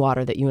to clean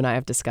water that you and I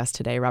have discussed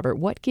today, Robert,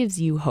 what gives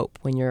you hope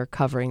when you're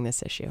covering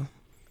this issue?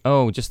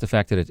 Oh, just the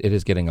fact that it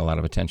is getting a lot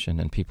of attention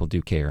and people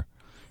do care.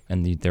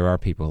 And there are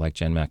people like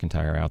Jen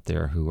McIntyre out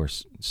there who are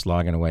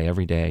slogging away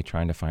every day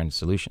trying to find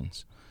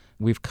solutions.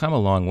 We've come a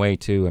long way,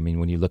 too. I mean,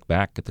 when you look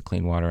back at the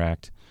Clean Water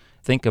Act,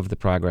 think of the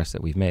progress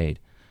that we've made.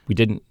 We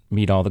didn't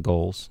meet all the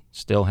goals,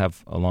 still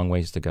have a long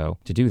ways to go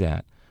to do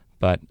that.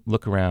 But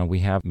look around, we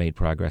have made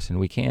progress,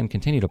 and we can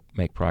continue to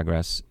make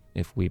progress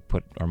if we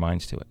put our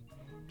minds to it.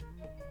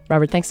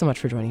 Robert, thanks so much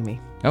for joining me.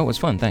 Oh, it was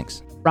fun.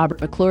 Thanks. Robert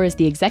McClure is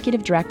the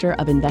Executive Director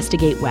of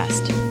Investigate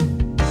West.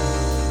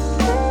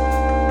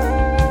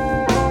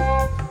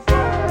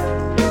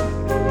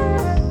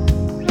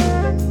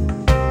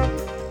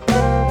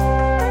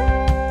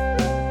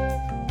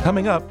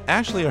 Coming up,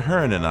 Ashley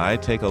Ahern and I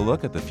take a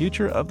look at the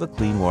future of the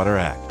Clean Water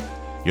Act.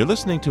 You're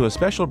listening to a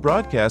special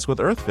broadcast with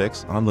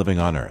EarthFix on Living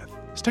on Earth.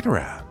 Stick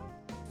around.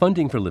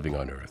 Funding for Living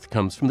on Earth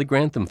comes from the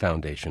Grantham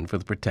Foundation for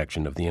the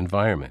Protection of the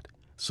Environment,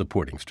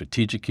 supporting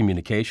strategic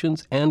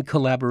communications and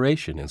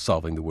collaboration in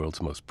solving the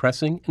world's most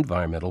pressing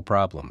environmental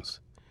problems.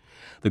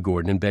 The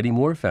Gordon and Betty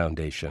Moore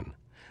Foundation,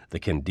 the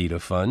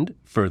Candida Fund,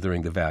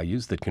 furthering the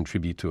values that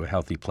contribute to a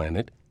healthy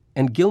planet,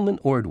 and Gilman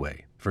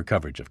Ordway for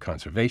coverage of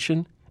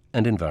conservation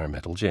and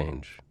environmental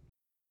change.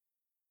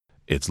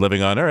 It's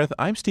Living on Earth.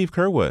 I'm Steve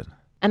Curwood.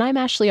 And I'm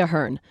Ashley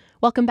Ahern.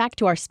 Welcome back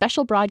to our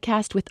special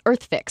broadcast with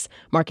EarthFix,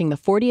 marking the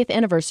 40th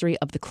anniversary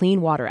of the Clean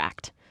Water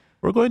Act.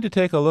 We're going to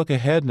take a look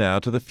ahead now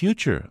to the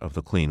future of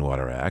the Clean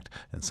Water Act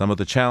and some of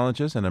the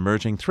challenges and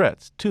emerging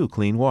threats to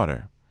clean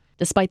water.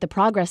 Despite the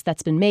progress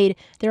that's been made,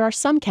 there are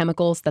some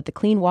chemicals that the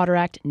Clean Water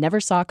Act never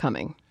saw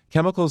coming.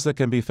 chemicals that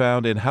can be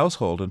found in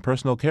household and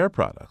personal care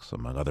products,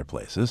 among other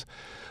places.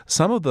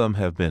 Some of them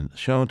have been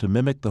shown to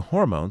mimic the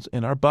hormones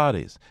in our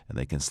bodies, and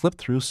they can slip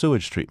through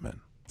sewage treatment.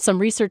 Some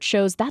research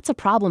shows that's a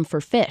problem for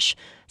fish.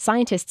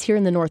 Scientists here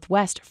in the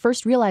Northwest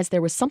first realized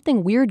there was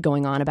something weird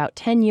going on about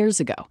 10 years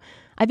ago.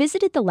 I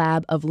visited the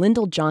lab of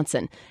Lyndall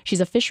Johnson.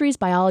 She's a fisheries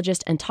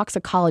biologist and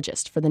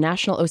toxicologist for the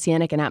National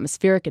Oceanic and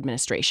Atmospheric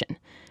Administration.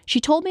 She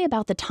told me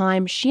about the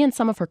time she and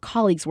some of her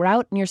colleagues were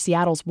out near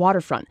Seattle's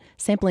waterfront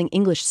sampling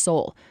English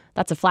sole.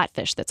 That's a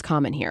flatfish that's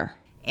common here.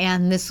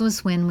 And this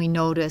was when we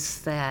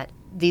noticed that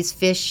these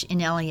fish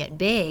in Elliott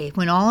Bay,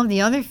 when all of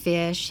the other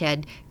fish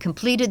had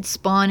completed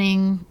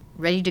spawning,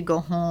 ready to go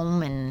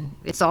home, and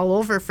it's all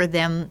over for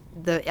them,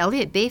 the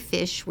Elliott Bay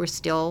fish were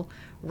still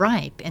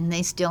ripe, and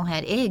they still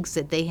had eggs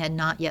that they had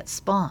not yet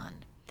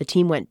spawned. The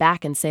team went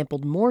back and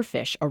sampled more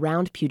fish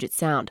around Puget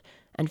Sound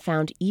and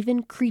found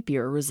even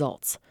creepier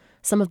results.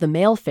 Some of the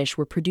male fish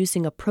were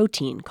producing a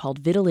protein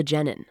called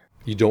vitellogenin.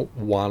 You don't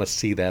want to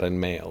see that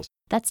in males.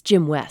 That's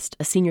Jim West,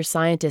 a senior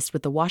scientist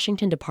with the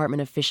Washington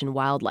Department of Fish and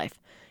Wildlife.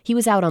 He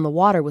was out on the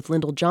water with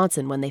Lyndall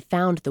Johnson when they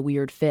found the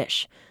weird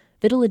fish.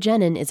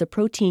 Vitellogenin is a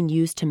protein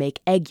used to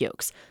make egg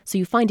yolks, so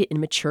you find it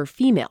in mature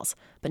females,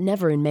 but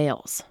never in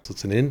males. So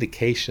it's an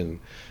indication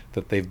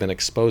that they've been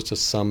exposed to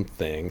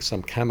something,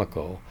 some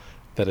chemical,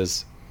 that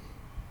is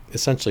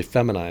essentially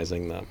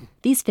feminizing them.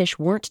 These fish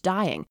weren't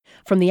dying.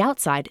 From the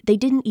outside, they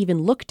didn't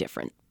even look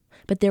different.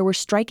 But there were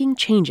striking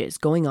changes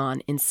going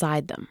on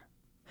inside them.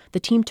 The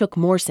team took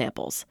more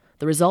samples.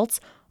 The results?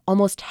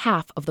 Almost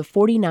half of the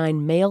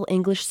 49 male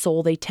English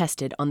sole they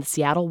tested on the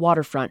Seattle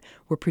waterfront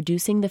were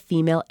producing the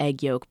female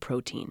egg yolk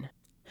protein.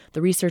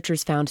 The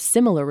researchers found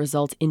similar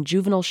results in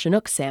juvenile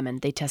Chinook salmon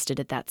they tested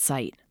at that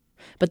site.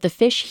 But the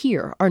fish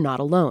here are not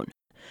alone.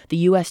 The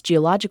U.S.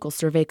 Geological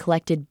Survey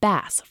collected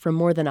bass from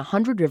more than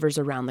 100 rivers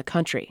around the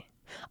country.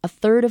 A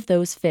third of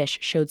those fish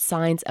showed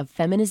signs of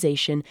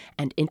feminization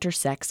and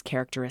intersex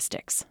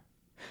characteristics.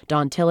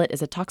 Don Tillett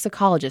is a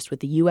toxicologist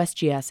with the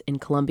USGS in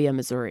Columbia,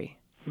 Missouri.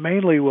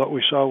 Mainly what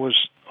we saw was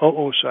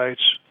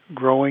oocytes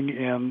growing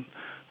in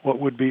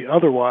what would be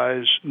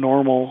otherwise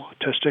normal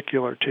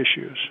testicular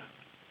tissues.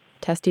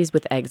 Testes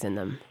with eggs in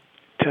them.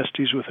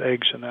 Testes with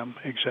eggs in them,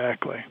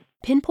 exactly.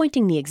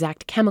 Pinpointing the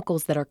exact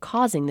chemicals that are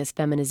causing this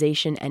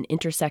feminization and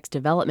intersex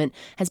development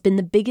has been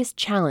the biggest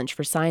challenge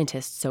for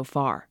scientists so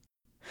far.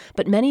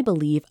 But many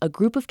believe a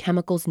group of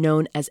chemicals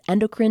known as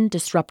endocrine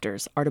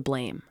disruptors are to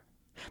blame.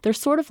 They're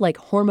sort of like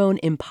hormone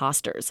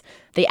imposters.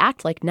 They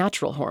act like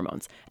natural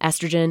hormones,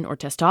 estrogen or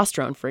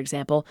testosterone, for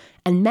example,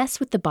 and mess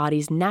with the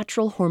body's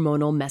natural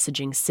hormonal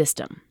messaging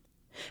system.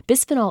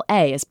 Bisphenol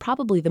A is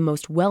probably the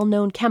most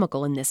well-known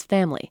chemical in this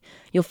family.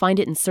 You'll find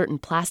it in certain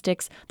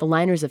plastics, the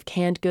liners of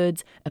canned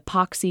goods,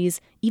 epoxies,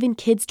 even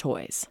kids'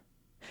 toys.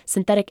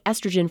 Synthetic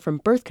estrogen from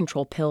birth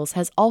control pills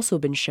has also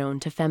been shown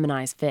to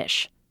feminize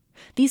fish.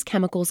 These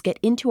chemicals get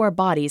into our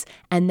bodies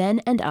and then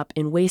end up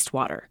in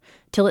wastewater.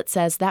 Tillett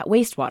says that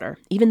wastewater,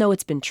 even though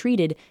it's been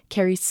treated,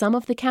 carries some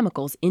of the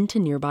chemicals into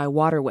nearby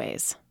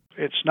waterways.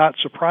 It's not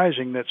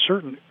surprising that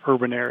certain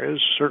urban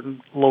areas,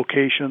 certain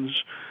locations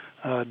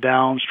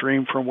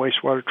downstream from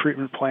wastewater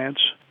treatment plants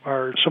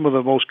are some of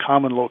the most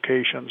common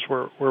locations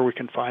where we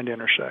can find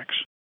intersex.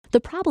 The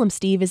problem,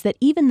 Steve, is that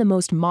even the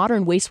most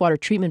modern wastewater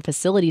treatment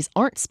facilities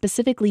aren't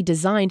specifically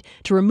designed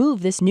to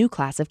remove this new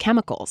class of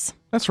chemicals.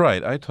 That's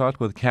right. I talked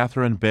with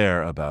Catherine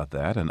Baer about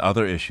that and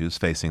other issues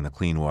facing the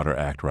Clean Water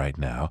Act right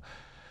now.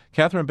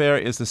 Catherine Baer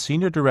is the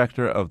Senior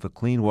Director of the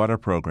Clean Water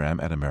Program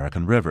at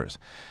American Rivers.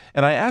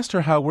 And I asked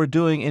her how we're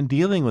doing in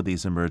dealing with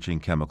these emerging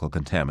chemical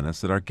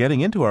contaminants that are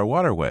getting into our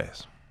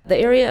waterways. The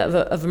area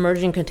of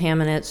emerging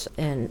contaminants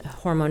and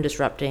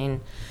hormone-disrupting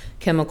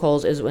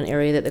chemicals is an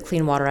area that the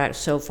Clean Water Act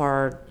so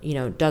far,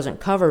 doesn't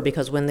cover,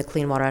 because when the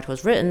Clean Water Act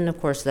was written, of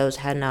course, those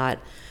had not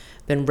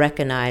been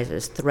recognized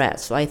as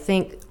threats. So I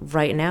think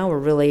right now we're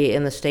really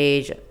in the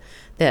stage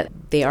that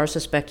they are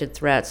suspected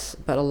threats,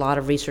 but a lot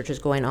of research is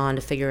going on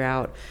to figure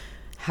out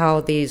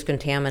how these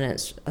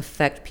contaminants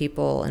affect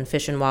people and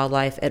fish and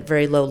wildlife at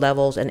very low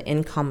levels and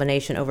in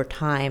combination over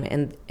time.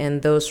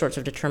 And those sorts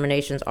of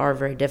determinations are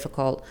very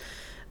difficult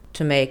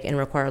to make and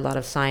require a lot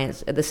of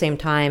science. At the same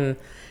time,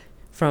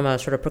 from a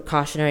sort of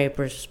precautionary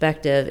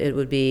perspective, it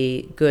would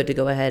be good to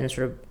go ahead and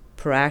sort of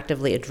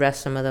proactively address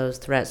some of those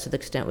threats to the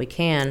extent we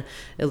can,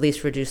 at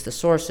least reduce the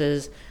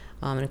sources,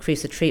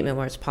 increase the treatment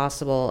where it's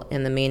possible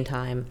in the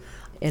meantime.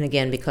 And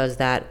again, because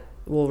that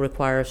will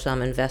require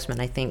some investment,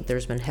 I think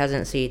there's been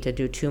hesitancy to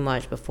do too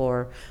much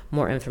before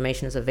more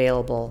information is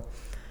available.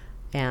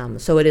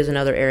 So it is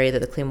another area that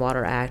the Clean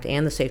Water Act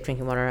and the Safe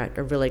Drinking Water Act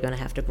are really going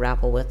to have to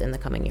grapple with in the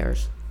coming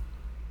years.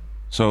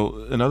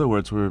 So, in other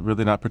words, we're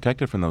really not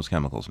protected from those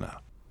chemicals now?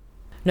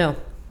 No.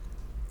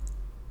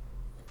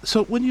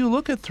 So when you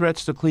look at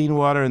threats to clean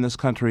water in this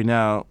country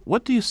now,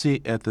 what do you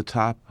see at the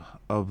top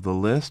of the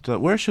list?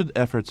 Where should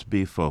efforts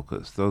be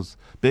focused? Those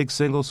big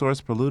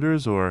single-source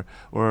polluters,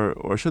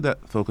 or should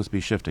that focus be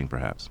shifting,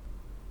 perhaps?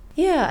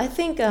 Yeah, I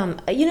think,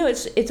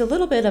 it's a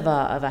little bit of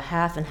a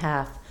half and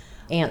half.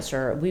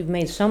 answer. We've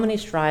made so many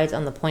strides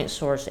on the point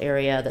source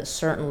area that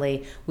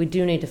certainly we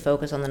do need to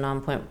focus on the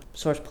non-point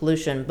source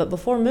pollution. But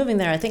before moving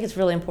there, I think it's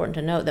really important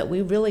to note that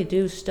we really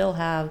do still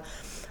have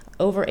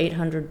over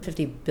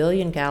 850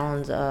 billion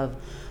gallons of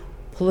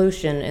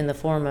pollution in the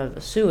form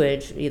of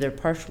sewage, either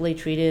partially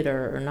treated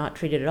or not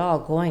treated at all,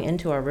 going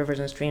into our rivers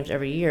and streams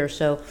every year.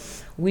 So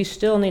we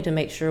still need to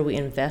make sure we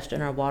invest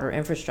in our water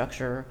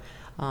infrastructure,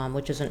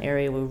 which is an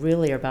area we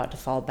really are about to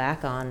fall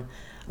back on.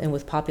 And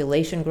with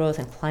population growth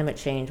and climate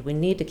change, we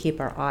need to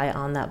keep our eye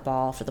on that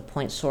ball for the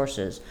point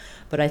sources.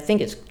 But I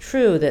think it's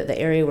true that the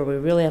area where we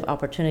really have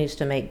opportunities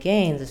to make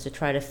gains is to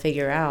try to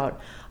figure out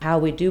how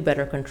we do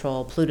better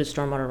control polluted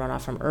stormwater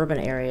runoff from urban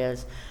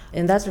areas.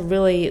 And that's a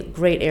really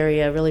great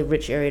area, really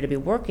rich area to be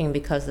working,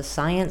 because the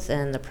science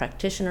and the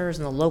practitioners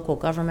and the local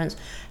governments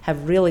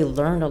have really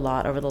learned a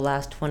lot over the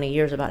last 20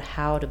 years about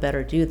how to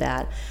better do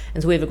that.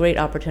 And so we have a great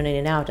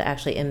opportunity now to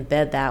actually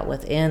embed that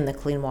within the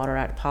Clean Water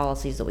Act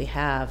policies that we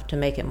have to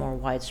make it more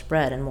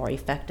widespread and more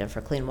effective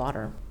for clean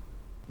water.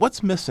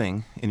 What's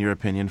missing, in your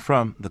opinion,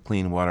 from the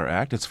Clean Water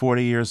Act? It's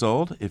 40 years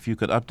old. If you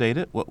could update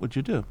it, what would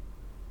you do?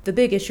 The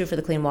big issue for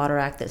the Clean Water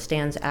Act that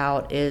stands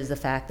out is the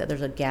fact that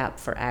there's a gap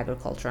for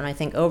agriculture. And I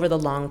think over the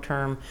long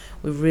term,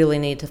 we really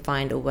need to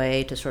find a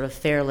way to sort of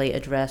fairly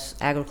address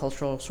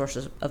agricultural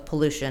sources of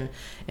pollution,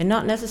 and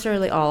not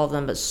necessarily all of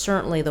them, but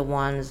certainly the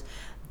ones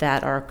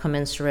that are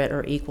commensurate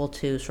or equal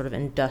to sort of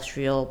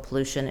industrial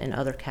pollution in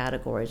other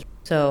categories.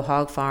 So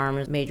hog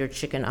farms, major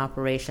chicken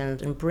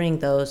operations, and bring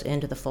those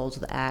into the folds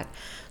of the Act.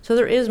 So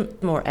there is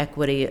more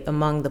equity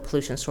among the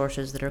pollution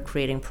sources that are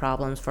creating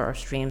problems for our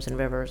streams and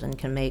rivers and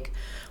can make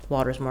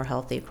waters more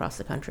healthy across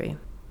the country.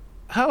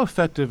 How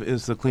effective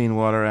is the Clean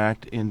Water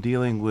Act in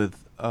dealing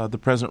with the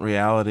present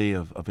reality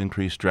of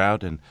increased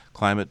drought and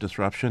climate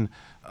disruption?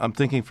 I'm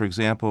thinking, for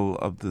example,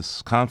 of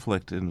this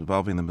conflict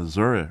involving the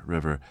Missouri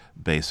River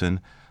Basin.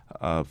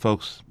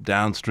 Folks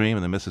downstream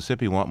in the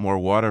Mississippi want more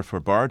water for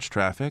barge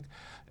traffic,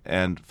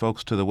 and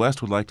folks to the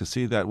west would like to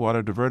see that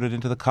water diverted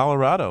into the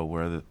Colorado,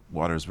 where the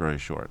water is very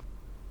short.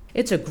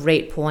 It's a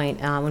great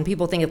point. When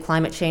people think of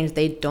climate change,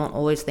 they don't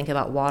always think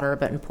about water,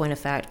 but in point of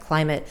fact,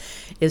 climate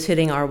is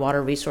hitting our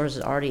water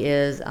resources, already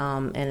is,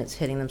 and it's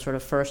hitting them sort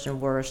of first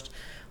and worst,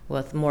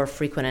 with more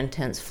frequent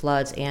intense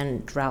floods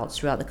and droughts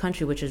throughout the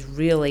country, which is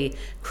really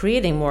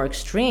creating more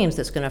extremes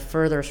that's going to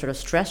further sort of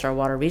stress our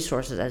water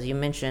resources, as you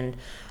mentioned,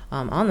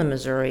 on the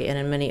Missouri and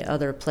in many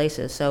other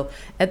places. So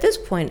at this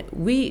point,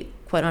 we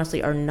quite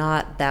honestly are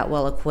not that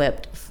well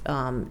equipped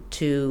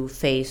to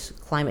face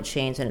climate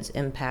change and its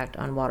impact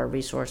on water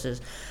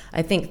resources.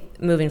 I think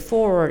moving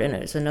forward, and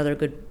it's another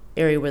good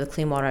area where the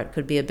Clean Water Act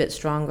could be a bit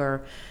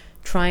stronger,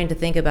 trying to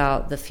think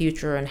about the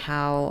future and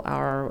how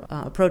our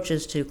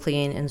approaches to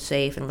clean and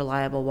safe and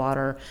reliable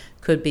water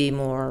could be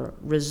more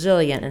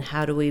resilient, and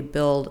how do we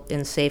build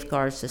in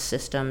safeguards to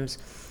systems.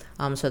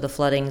 So the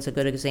flooding is a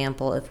good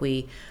example. If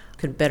we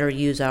could better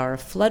use our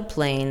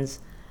floodplains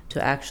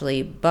to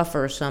actually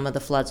buffer some of the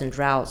floods and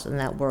droughts, and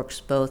that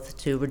works both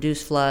to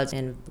reduce floods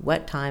in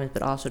wet times,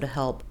 but also to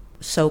help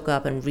soak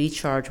up and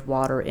recharge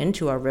water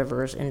into our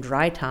rivers in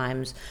dry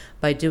times.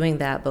 By doing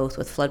that both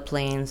with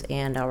floodplains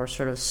and our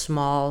sort of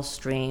small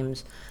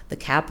streams, the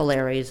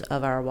capillaries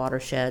of our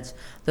watersheds,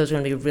 those are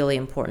going to be really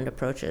important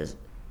approaches.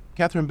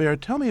 Catherine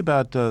Baird, tell me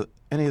about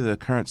any of the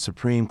current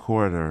Supreme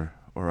Court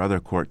or other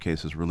court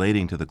cases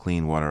relating to the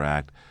Clean Water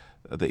Act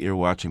that you're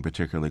watching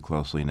particularly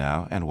closely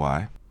now, and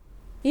why?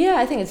 Yeah,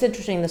 I think it's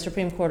interesting. The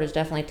Supreme Court has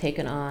definitely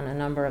taken on a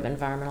number of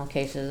environmental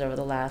cases over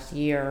the last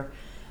year.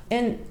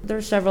 And there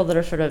are several that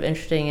are sort of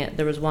interesting.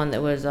 There was one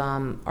that was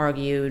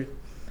argued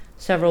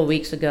several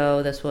weeks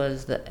ago. This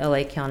was the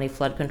LA County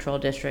Flood Control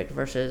District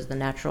versus the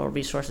Natural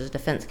Resources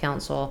Defense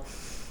Council.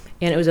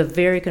 And it was a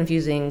very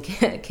confusing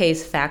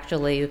case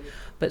factually,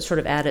 but sort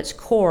of at its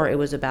core, it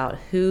was about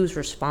who's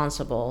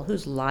responsible,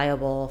 who's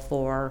liable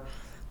for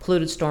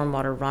polluted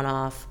stormwater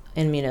runoff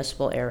in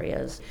municipal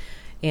areas.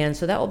 And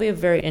so that will be a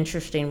very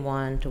interesting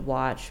one to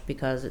watch,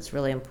 because it's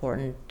really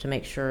important to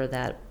make sure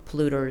that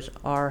polluters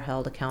are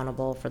held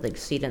accountable for the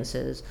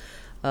exceedances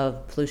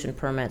of pollution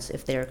permits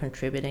if they are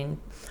contributing.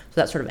 So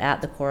that's sort of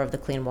at the core of the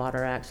Clean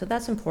Water Act. So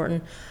that's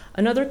important.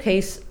 Another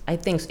case I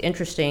think is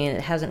interesting, and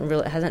it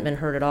hasn't been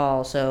heard at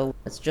all, so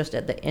it's just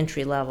at the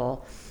entry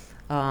level,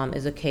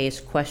 is a case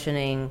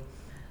questioning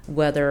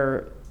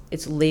whether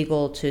it's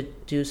legal to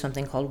do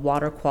something called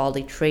water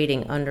quality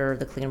trading under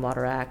the Clean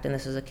Water Act. And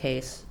this is a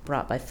case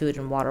brought by Food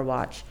and Water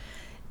Watch.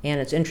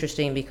 And it's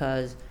interesting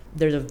because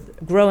there's a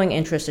growing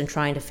interest in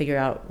trying to figure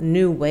out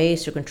new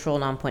ways to control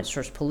non-point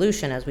source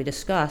pollution, as we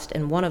discussed.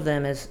 And one of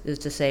them is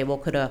to say, well,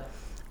 could a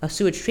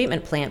sewage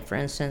treatment plant, for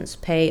instance,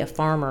 pay a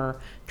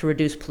farmer to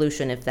reduce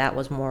pollution if that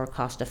was more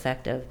cost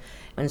effective?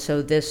 And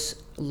so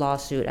this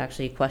lawsuit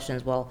actually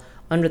questions, well,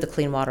 under the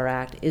Clean Water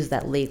Act, is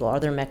that legal? Are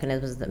there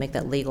mechanisms that make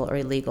that legal or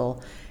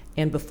illegal?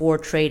 And before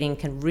trading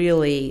can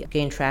really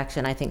gain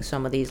traction, I think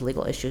some of these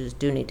legal issues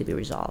do need to be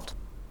resolved.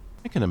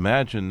 I can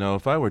imagine, though,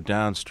 if I were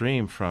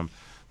downstream from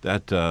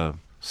that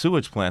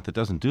sewage plant that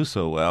doesn't do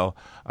so well,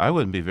 I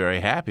wouldn't be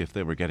very happy if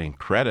they were getting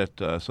credit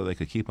so they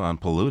could keep on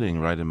polluting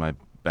right in my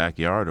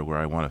backyard or where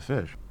I want to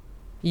fish.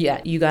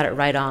 Yeah, you got it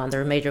right on. There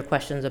are major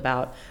questions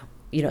about,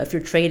 if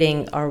you're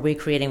trading, are we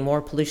creating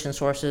more pollution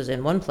sources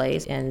in one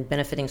place and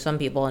benefiting some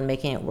people and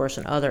making it worse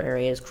in other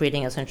areas,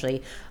 creating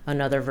essentially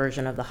another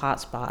version of the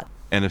hotspot?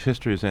 And if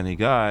history is any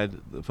guide,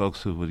 the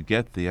folks who would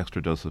get the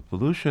extra dose of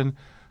pollution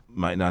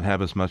might not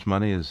have as much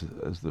money as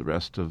the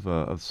rest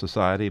of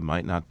society,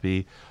 might not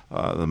be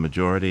the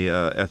majority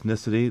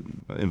ethnicity,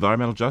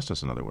 environmental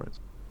justice, in other words.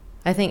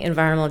 I think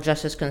environmental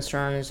justice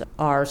concerns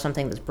are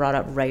something that's brought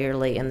up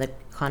regularly in the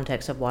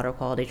context of water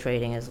quality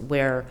trading, is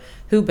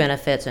who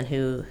benefits and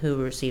who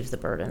receives the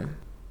burden.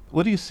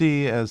 What do you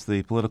see as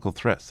the political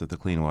threats that the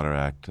Clean Water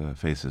Act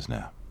faces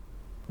now?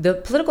 The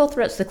political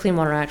threats to the Clean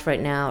Water Act right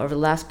now over the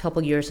last couple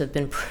of years have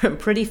been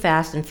pretty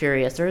fast and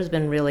furious. There has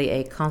been really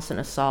a constant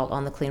assault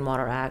on the Clean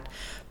Water Act,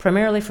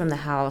 primarily from the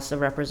House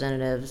of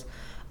Representatives.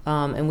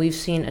 And we've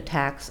seen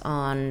attacks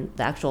on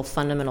the actual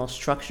fundamental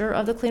structure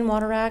of the Clean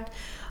Water Act.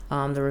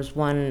 There was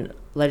one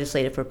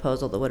legislative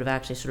proposal that would have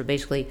actually sort of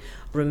basically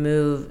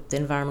removed the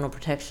Environmental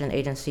Protection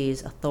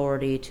Agency's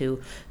authority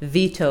to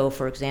veto,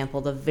 for example,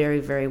 the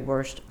very, very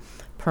worst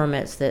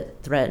permits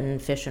that threaten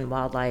fish and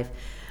wildlife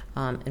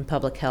and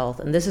public health.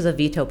 And this is a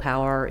veto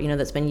power,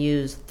 that's been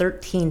used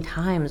 13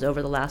 times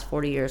over the last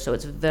 40 years, so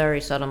it's very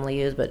seldomly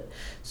used, but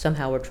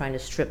somehow we're trying to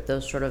strip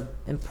those sort of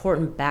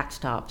important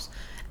backstops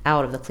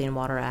out of the Clean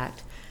Water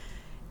Act.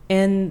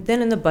 And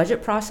then in the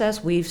budget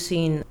process, we've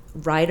seen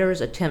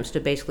riders' attempts to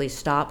basically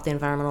stop the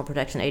Environmental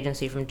Protection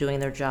Agency from doing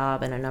their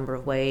job in a number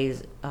of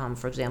ways.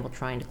 For example,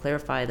 trying to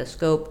clarify the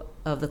scope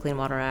of the Clean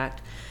Water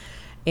Act,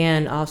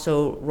 and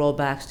also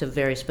rollbacks to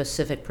very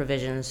specific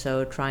provisions.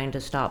 So trying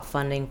to stop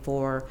funding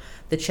for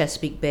the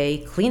Chesapeake Bay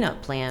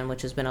cleanup plan,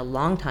 which has been a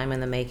long time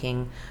in the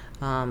making,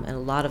 and a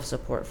lot of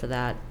support for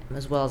that,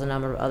 as well as a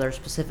number of other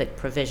specific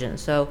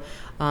provisions. So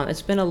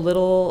it's been a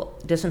little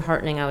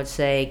disheartening, I would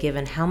say,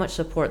 given how much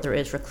support there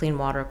is for clean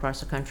water across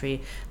the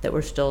country, that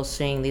we're still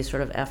seeing these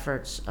sort of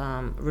efforts,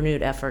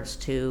 renewed efforts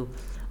to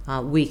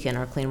weaken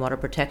our clean water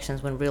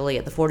protections, when really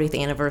at the 40th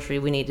anniversary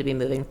we need to be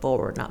moving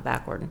forward, not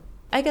backward.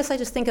 I guess I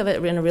just think of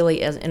it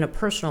in a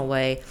personal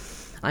way.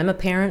 I'm a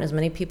parent, as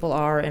many people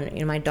are,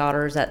 and my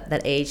daughter's at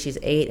that age. She's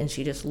 8, and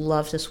she just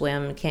loves to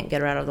swim, can't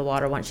get her out of the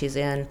water once she's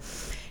in.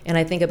 And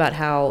I think about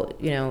how,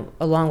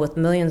 along with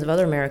millions of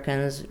other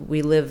Americans,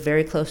 we live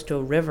very close to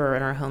a river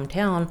in our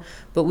hometown,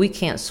 but we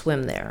can't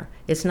swim there.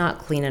 It's not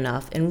clean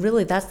enough. And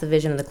really, that's the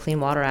vision of the Clean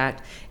Water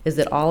Act, is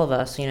that all of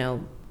us,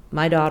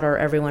 my daughter,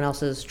 everyone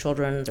else's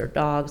children, their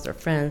dogs, their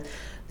friends,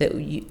 that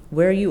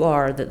where you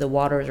are, that the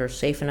waters are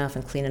safe enough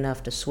and clean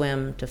enough to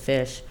swim, to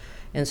fish,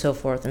 and so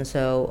forth. And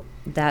so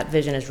that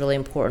vision is really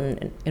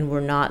important, and we're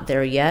not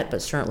there yet,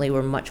 but certainly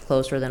we're much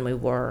closer than we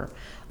were.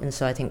 And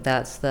so I think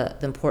that's the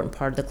important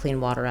part of the Clean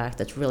Water Act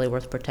that's really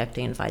worth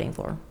protecting and fighting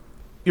for.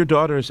 Your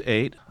daughter's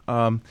 8.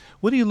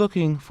 What are you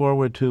looking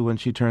forward to when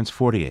she turns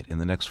 48 in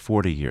the next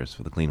 40 years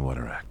for the Clean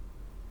Water Act?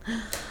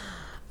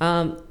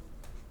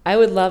 I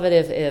would love it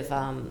if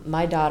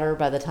my daughter,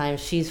 by the time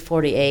she's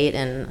 48,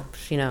 and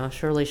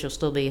surely she'll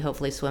still be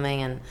hopefully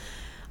swimming and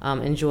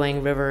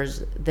enjoying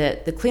rivers,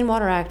 that the Clean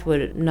Water Act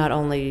would not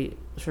only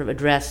sort of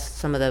address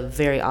some of the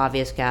very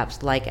obvious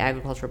gaps like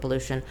agricultural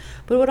pollution,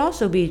 but it would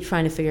also be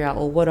trying to figure out,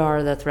 what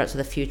are the threats of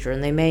the future?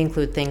 And they may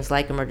include things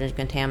like emerging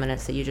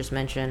contaminants that you just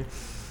mentioned,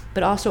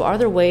 but also are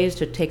there ways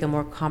to take a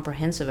more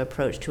comprehensive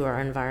approach to our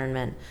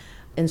environment?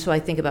 And so I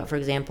think about, for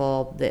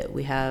example, that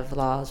we have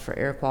laws for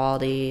air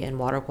quality and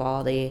water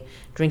quality,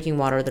 drinking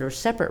water, that are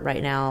separate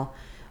right now,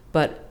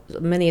 but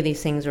many of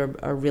these things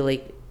are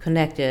really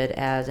connected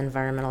as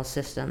environmental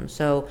systems.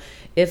 So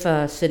if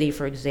a city,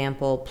 for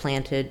example,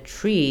 planted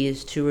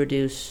trees to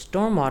reduce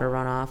stormwater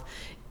runoff,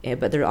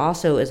 but there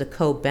also is a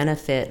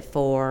co-benefit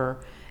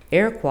for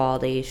air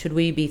quality, should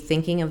we be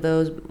thinking of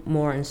those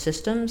more in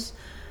systems?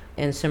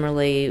 And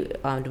similarly,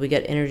 do we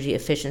get energy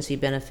efficiency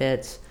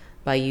benefits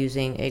by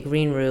using a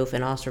green roof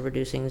and also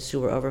reducing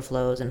sewer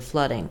overflows and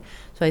flooding?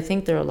 So I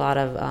think there are a lot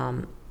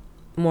of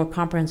more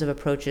comprehensive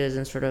approaches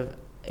and sort of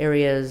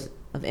areas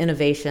of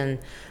innovation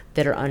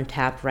that are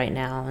untapped right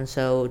now. And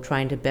so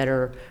trying to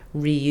better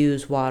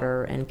reuse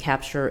water and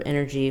capture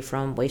energy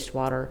from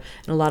wastewater,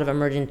 and a lot of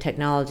emerging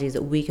technologies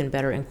that we can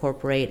better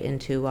incorporate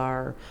into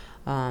our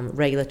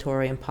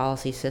regulatory and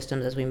policy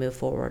systems as we move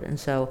forward. And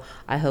so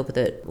I hope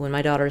that when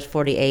my daughter is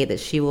 48, that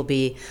she will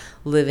be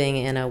living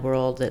in a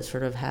world that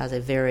sort of has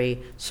a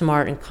very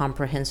smart and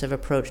comprehensive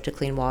approach to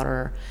clean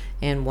water,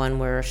 and one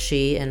where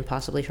she and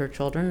possibly her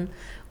children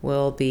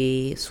will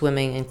be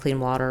swimming in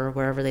clean water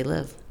wherever they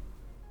live.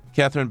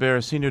 Catherine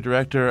Baer, Senior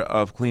Director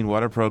of Clean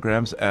Water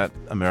Programs at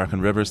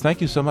American Rivers. Thank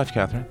you so much,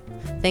 Catherine.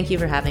 Thank you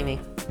for having me.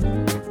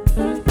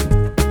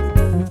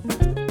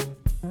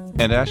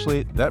 And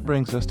Ashley, that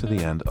brings us to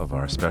the end of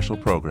our special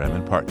program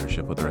in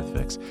partnership with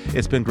EarthFix.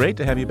 It's been great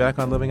to have you back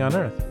on Living on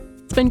Earth.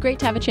 It's been great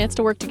to have a chance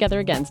to work together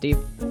again, Steve.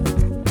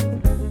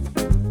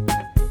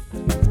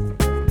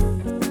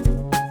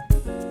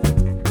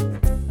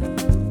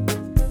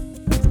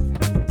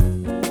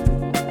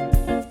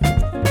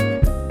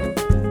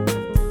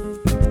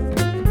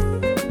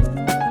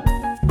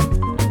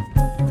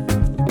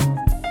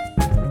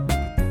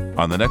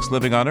 the next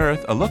Living on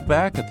Earth, a look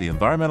back at the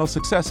environmental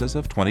successes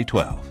of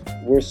 2012.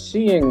 We're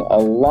seeing a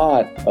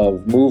lot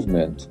of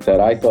movement that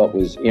I thought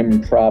was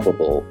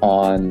improbable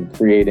on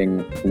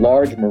creating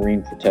large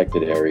marine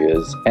protected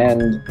areas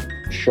and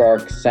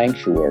shark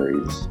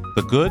sanctuaries.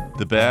 The good,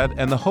 the bad,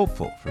 and the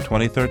hopeful for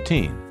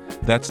 2013.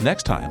 That's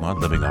next time on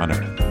Living on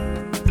Earth.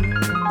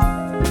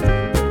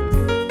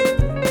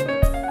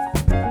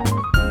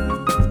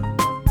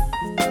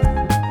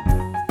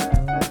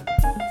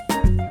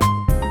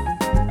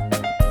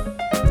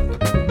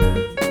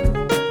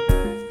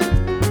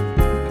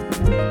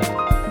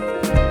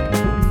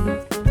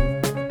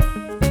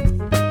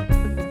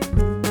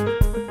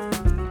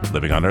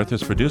 Living on Earth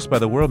is produced by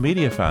the World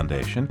Media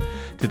Foundation.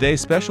 Today's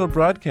special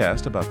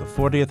broadcast about the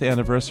 40th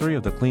anniversary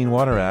of the Clean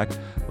Water Act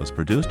was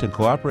produced in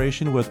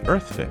cooperation with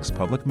EarthFix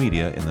Public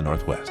Media in the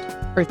Northwest.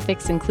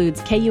 EarthFix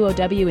includes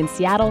KUOW in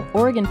Seattle,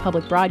 Oregon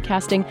Public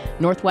Broadcasting,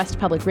 Northwest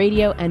Public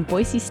Radio, and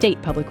Boise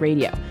State Public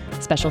Radio.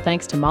 Special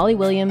thanks to Molly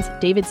Williams,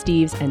 David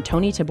Steves, and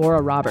Tony Tabora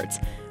Roberts.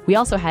 We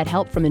also had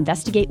help from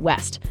Investigate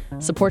West.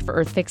 Support for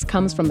EarthFix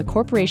comes from the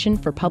Corporation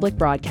for Public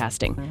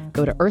Broadcasting.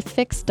 Go to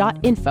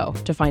earthfix.info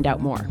to find out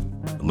more.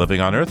 The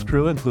Living on Earth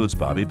crew includes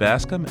Bobby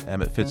Bascom,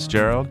 Emmett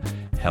Fitzgerald,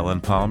 Helen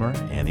Palmer,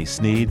 Annie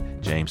Sneed,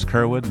 James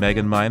Kerwood,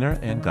 Megan Miner,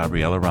 and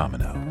Gabriella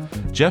Romano.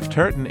 Jeff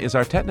Turton is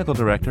our technical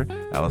director.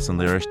 Allison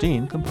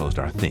Lierstein composed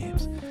our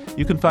themes.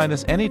 You can find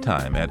us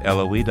anytime at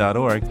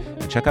LOE.org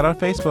and check out our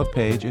Facebook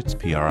page. It's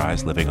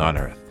PRI's Living on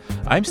Earth.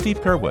 I'm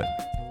Steve Kerwood.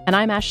 And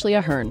I'm Ashley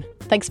Ahern.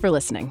 Thanks for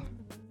listening.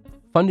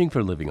 Funding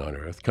for Living on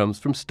Earth comes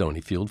from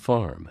Stonyfield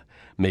Farm,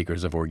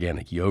 makers of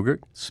organic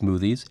yogurt,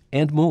 smoothies,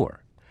 and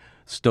more.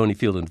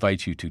 Stonyfield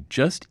invites you to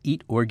just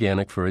eat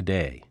organic for a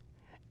day.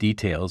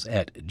 Details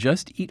at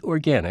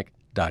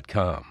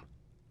justeatorganic.com.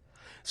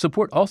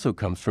 Support also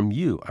comes from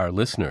you, our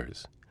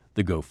listeners,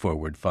 the Go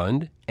Forward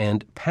Fund,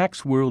 and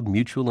Pax World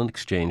Mutual and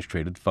Exchange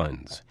Traded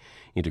Funds,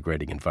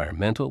 integrating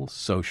environmental,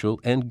 social,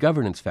 and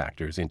governance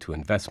factors into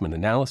investment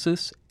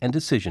analysis and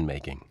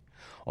decision-making.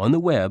 On the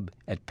web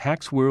at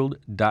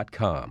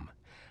paxworld.com.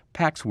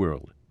 Pax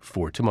World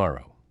for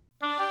tomorrow.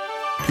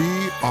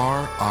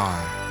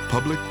 PRI,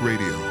 Public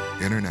Radio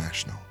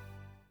International.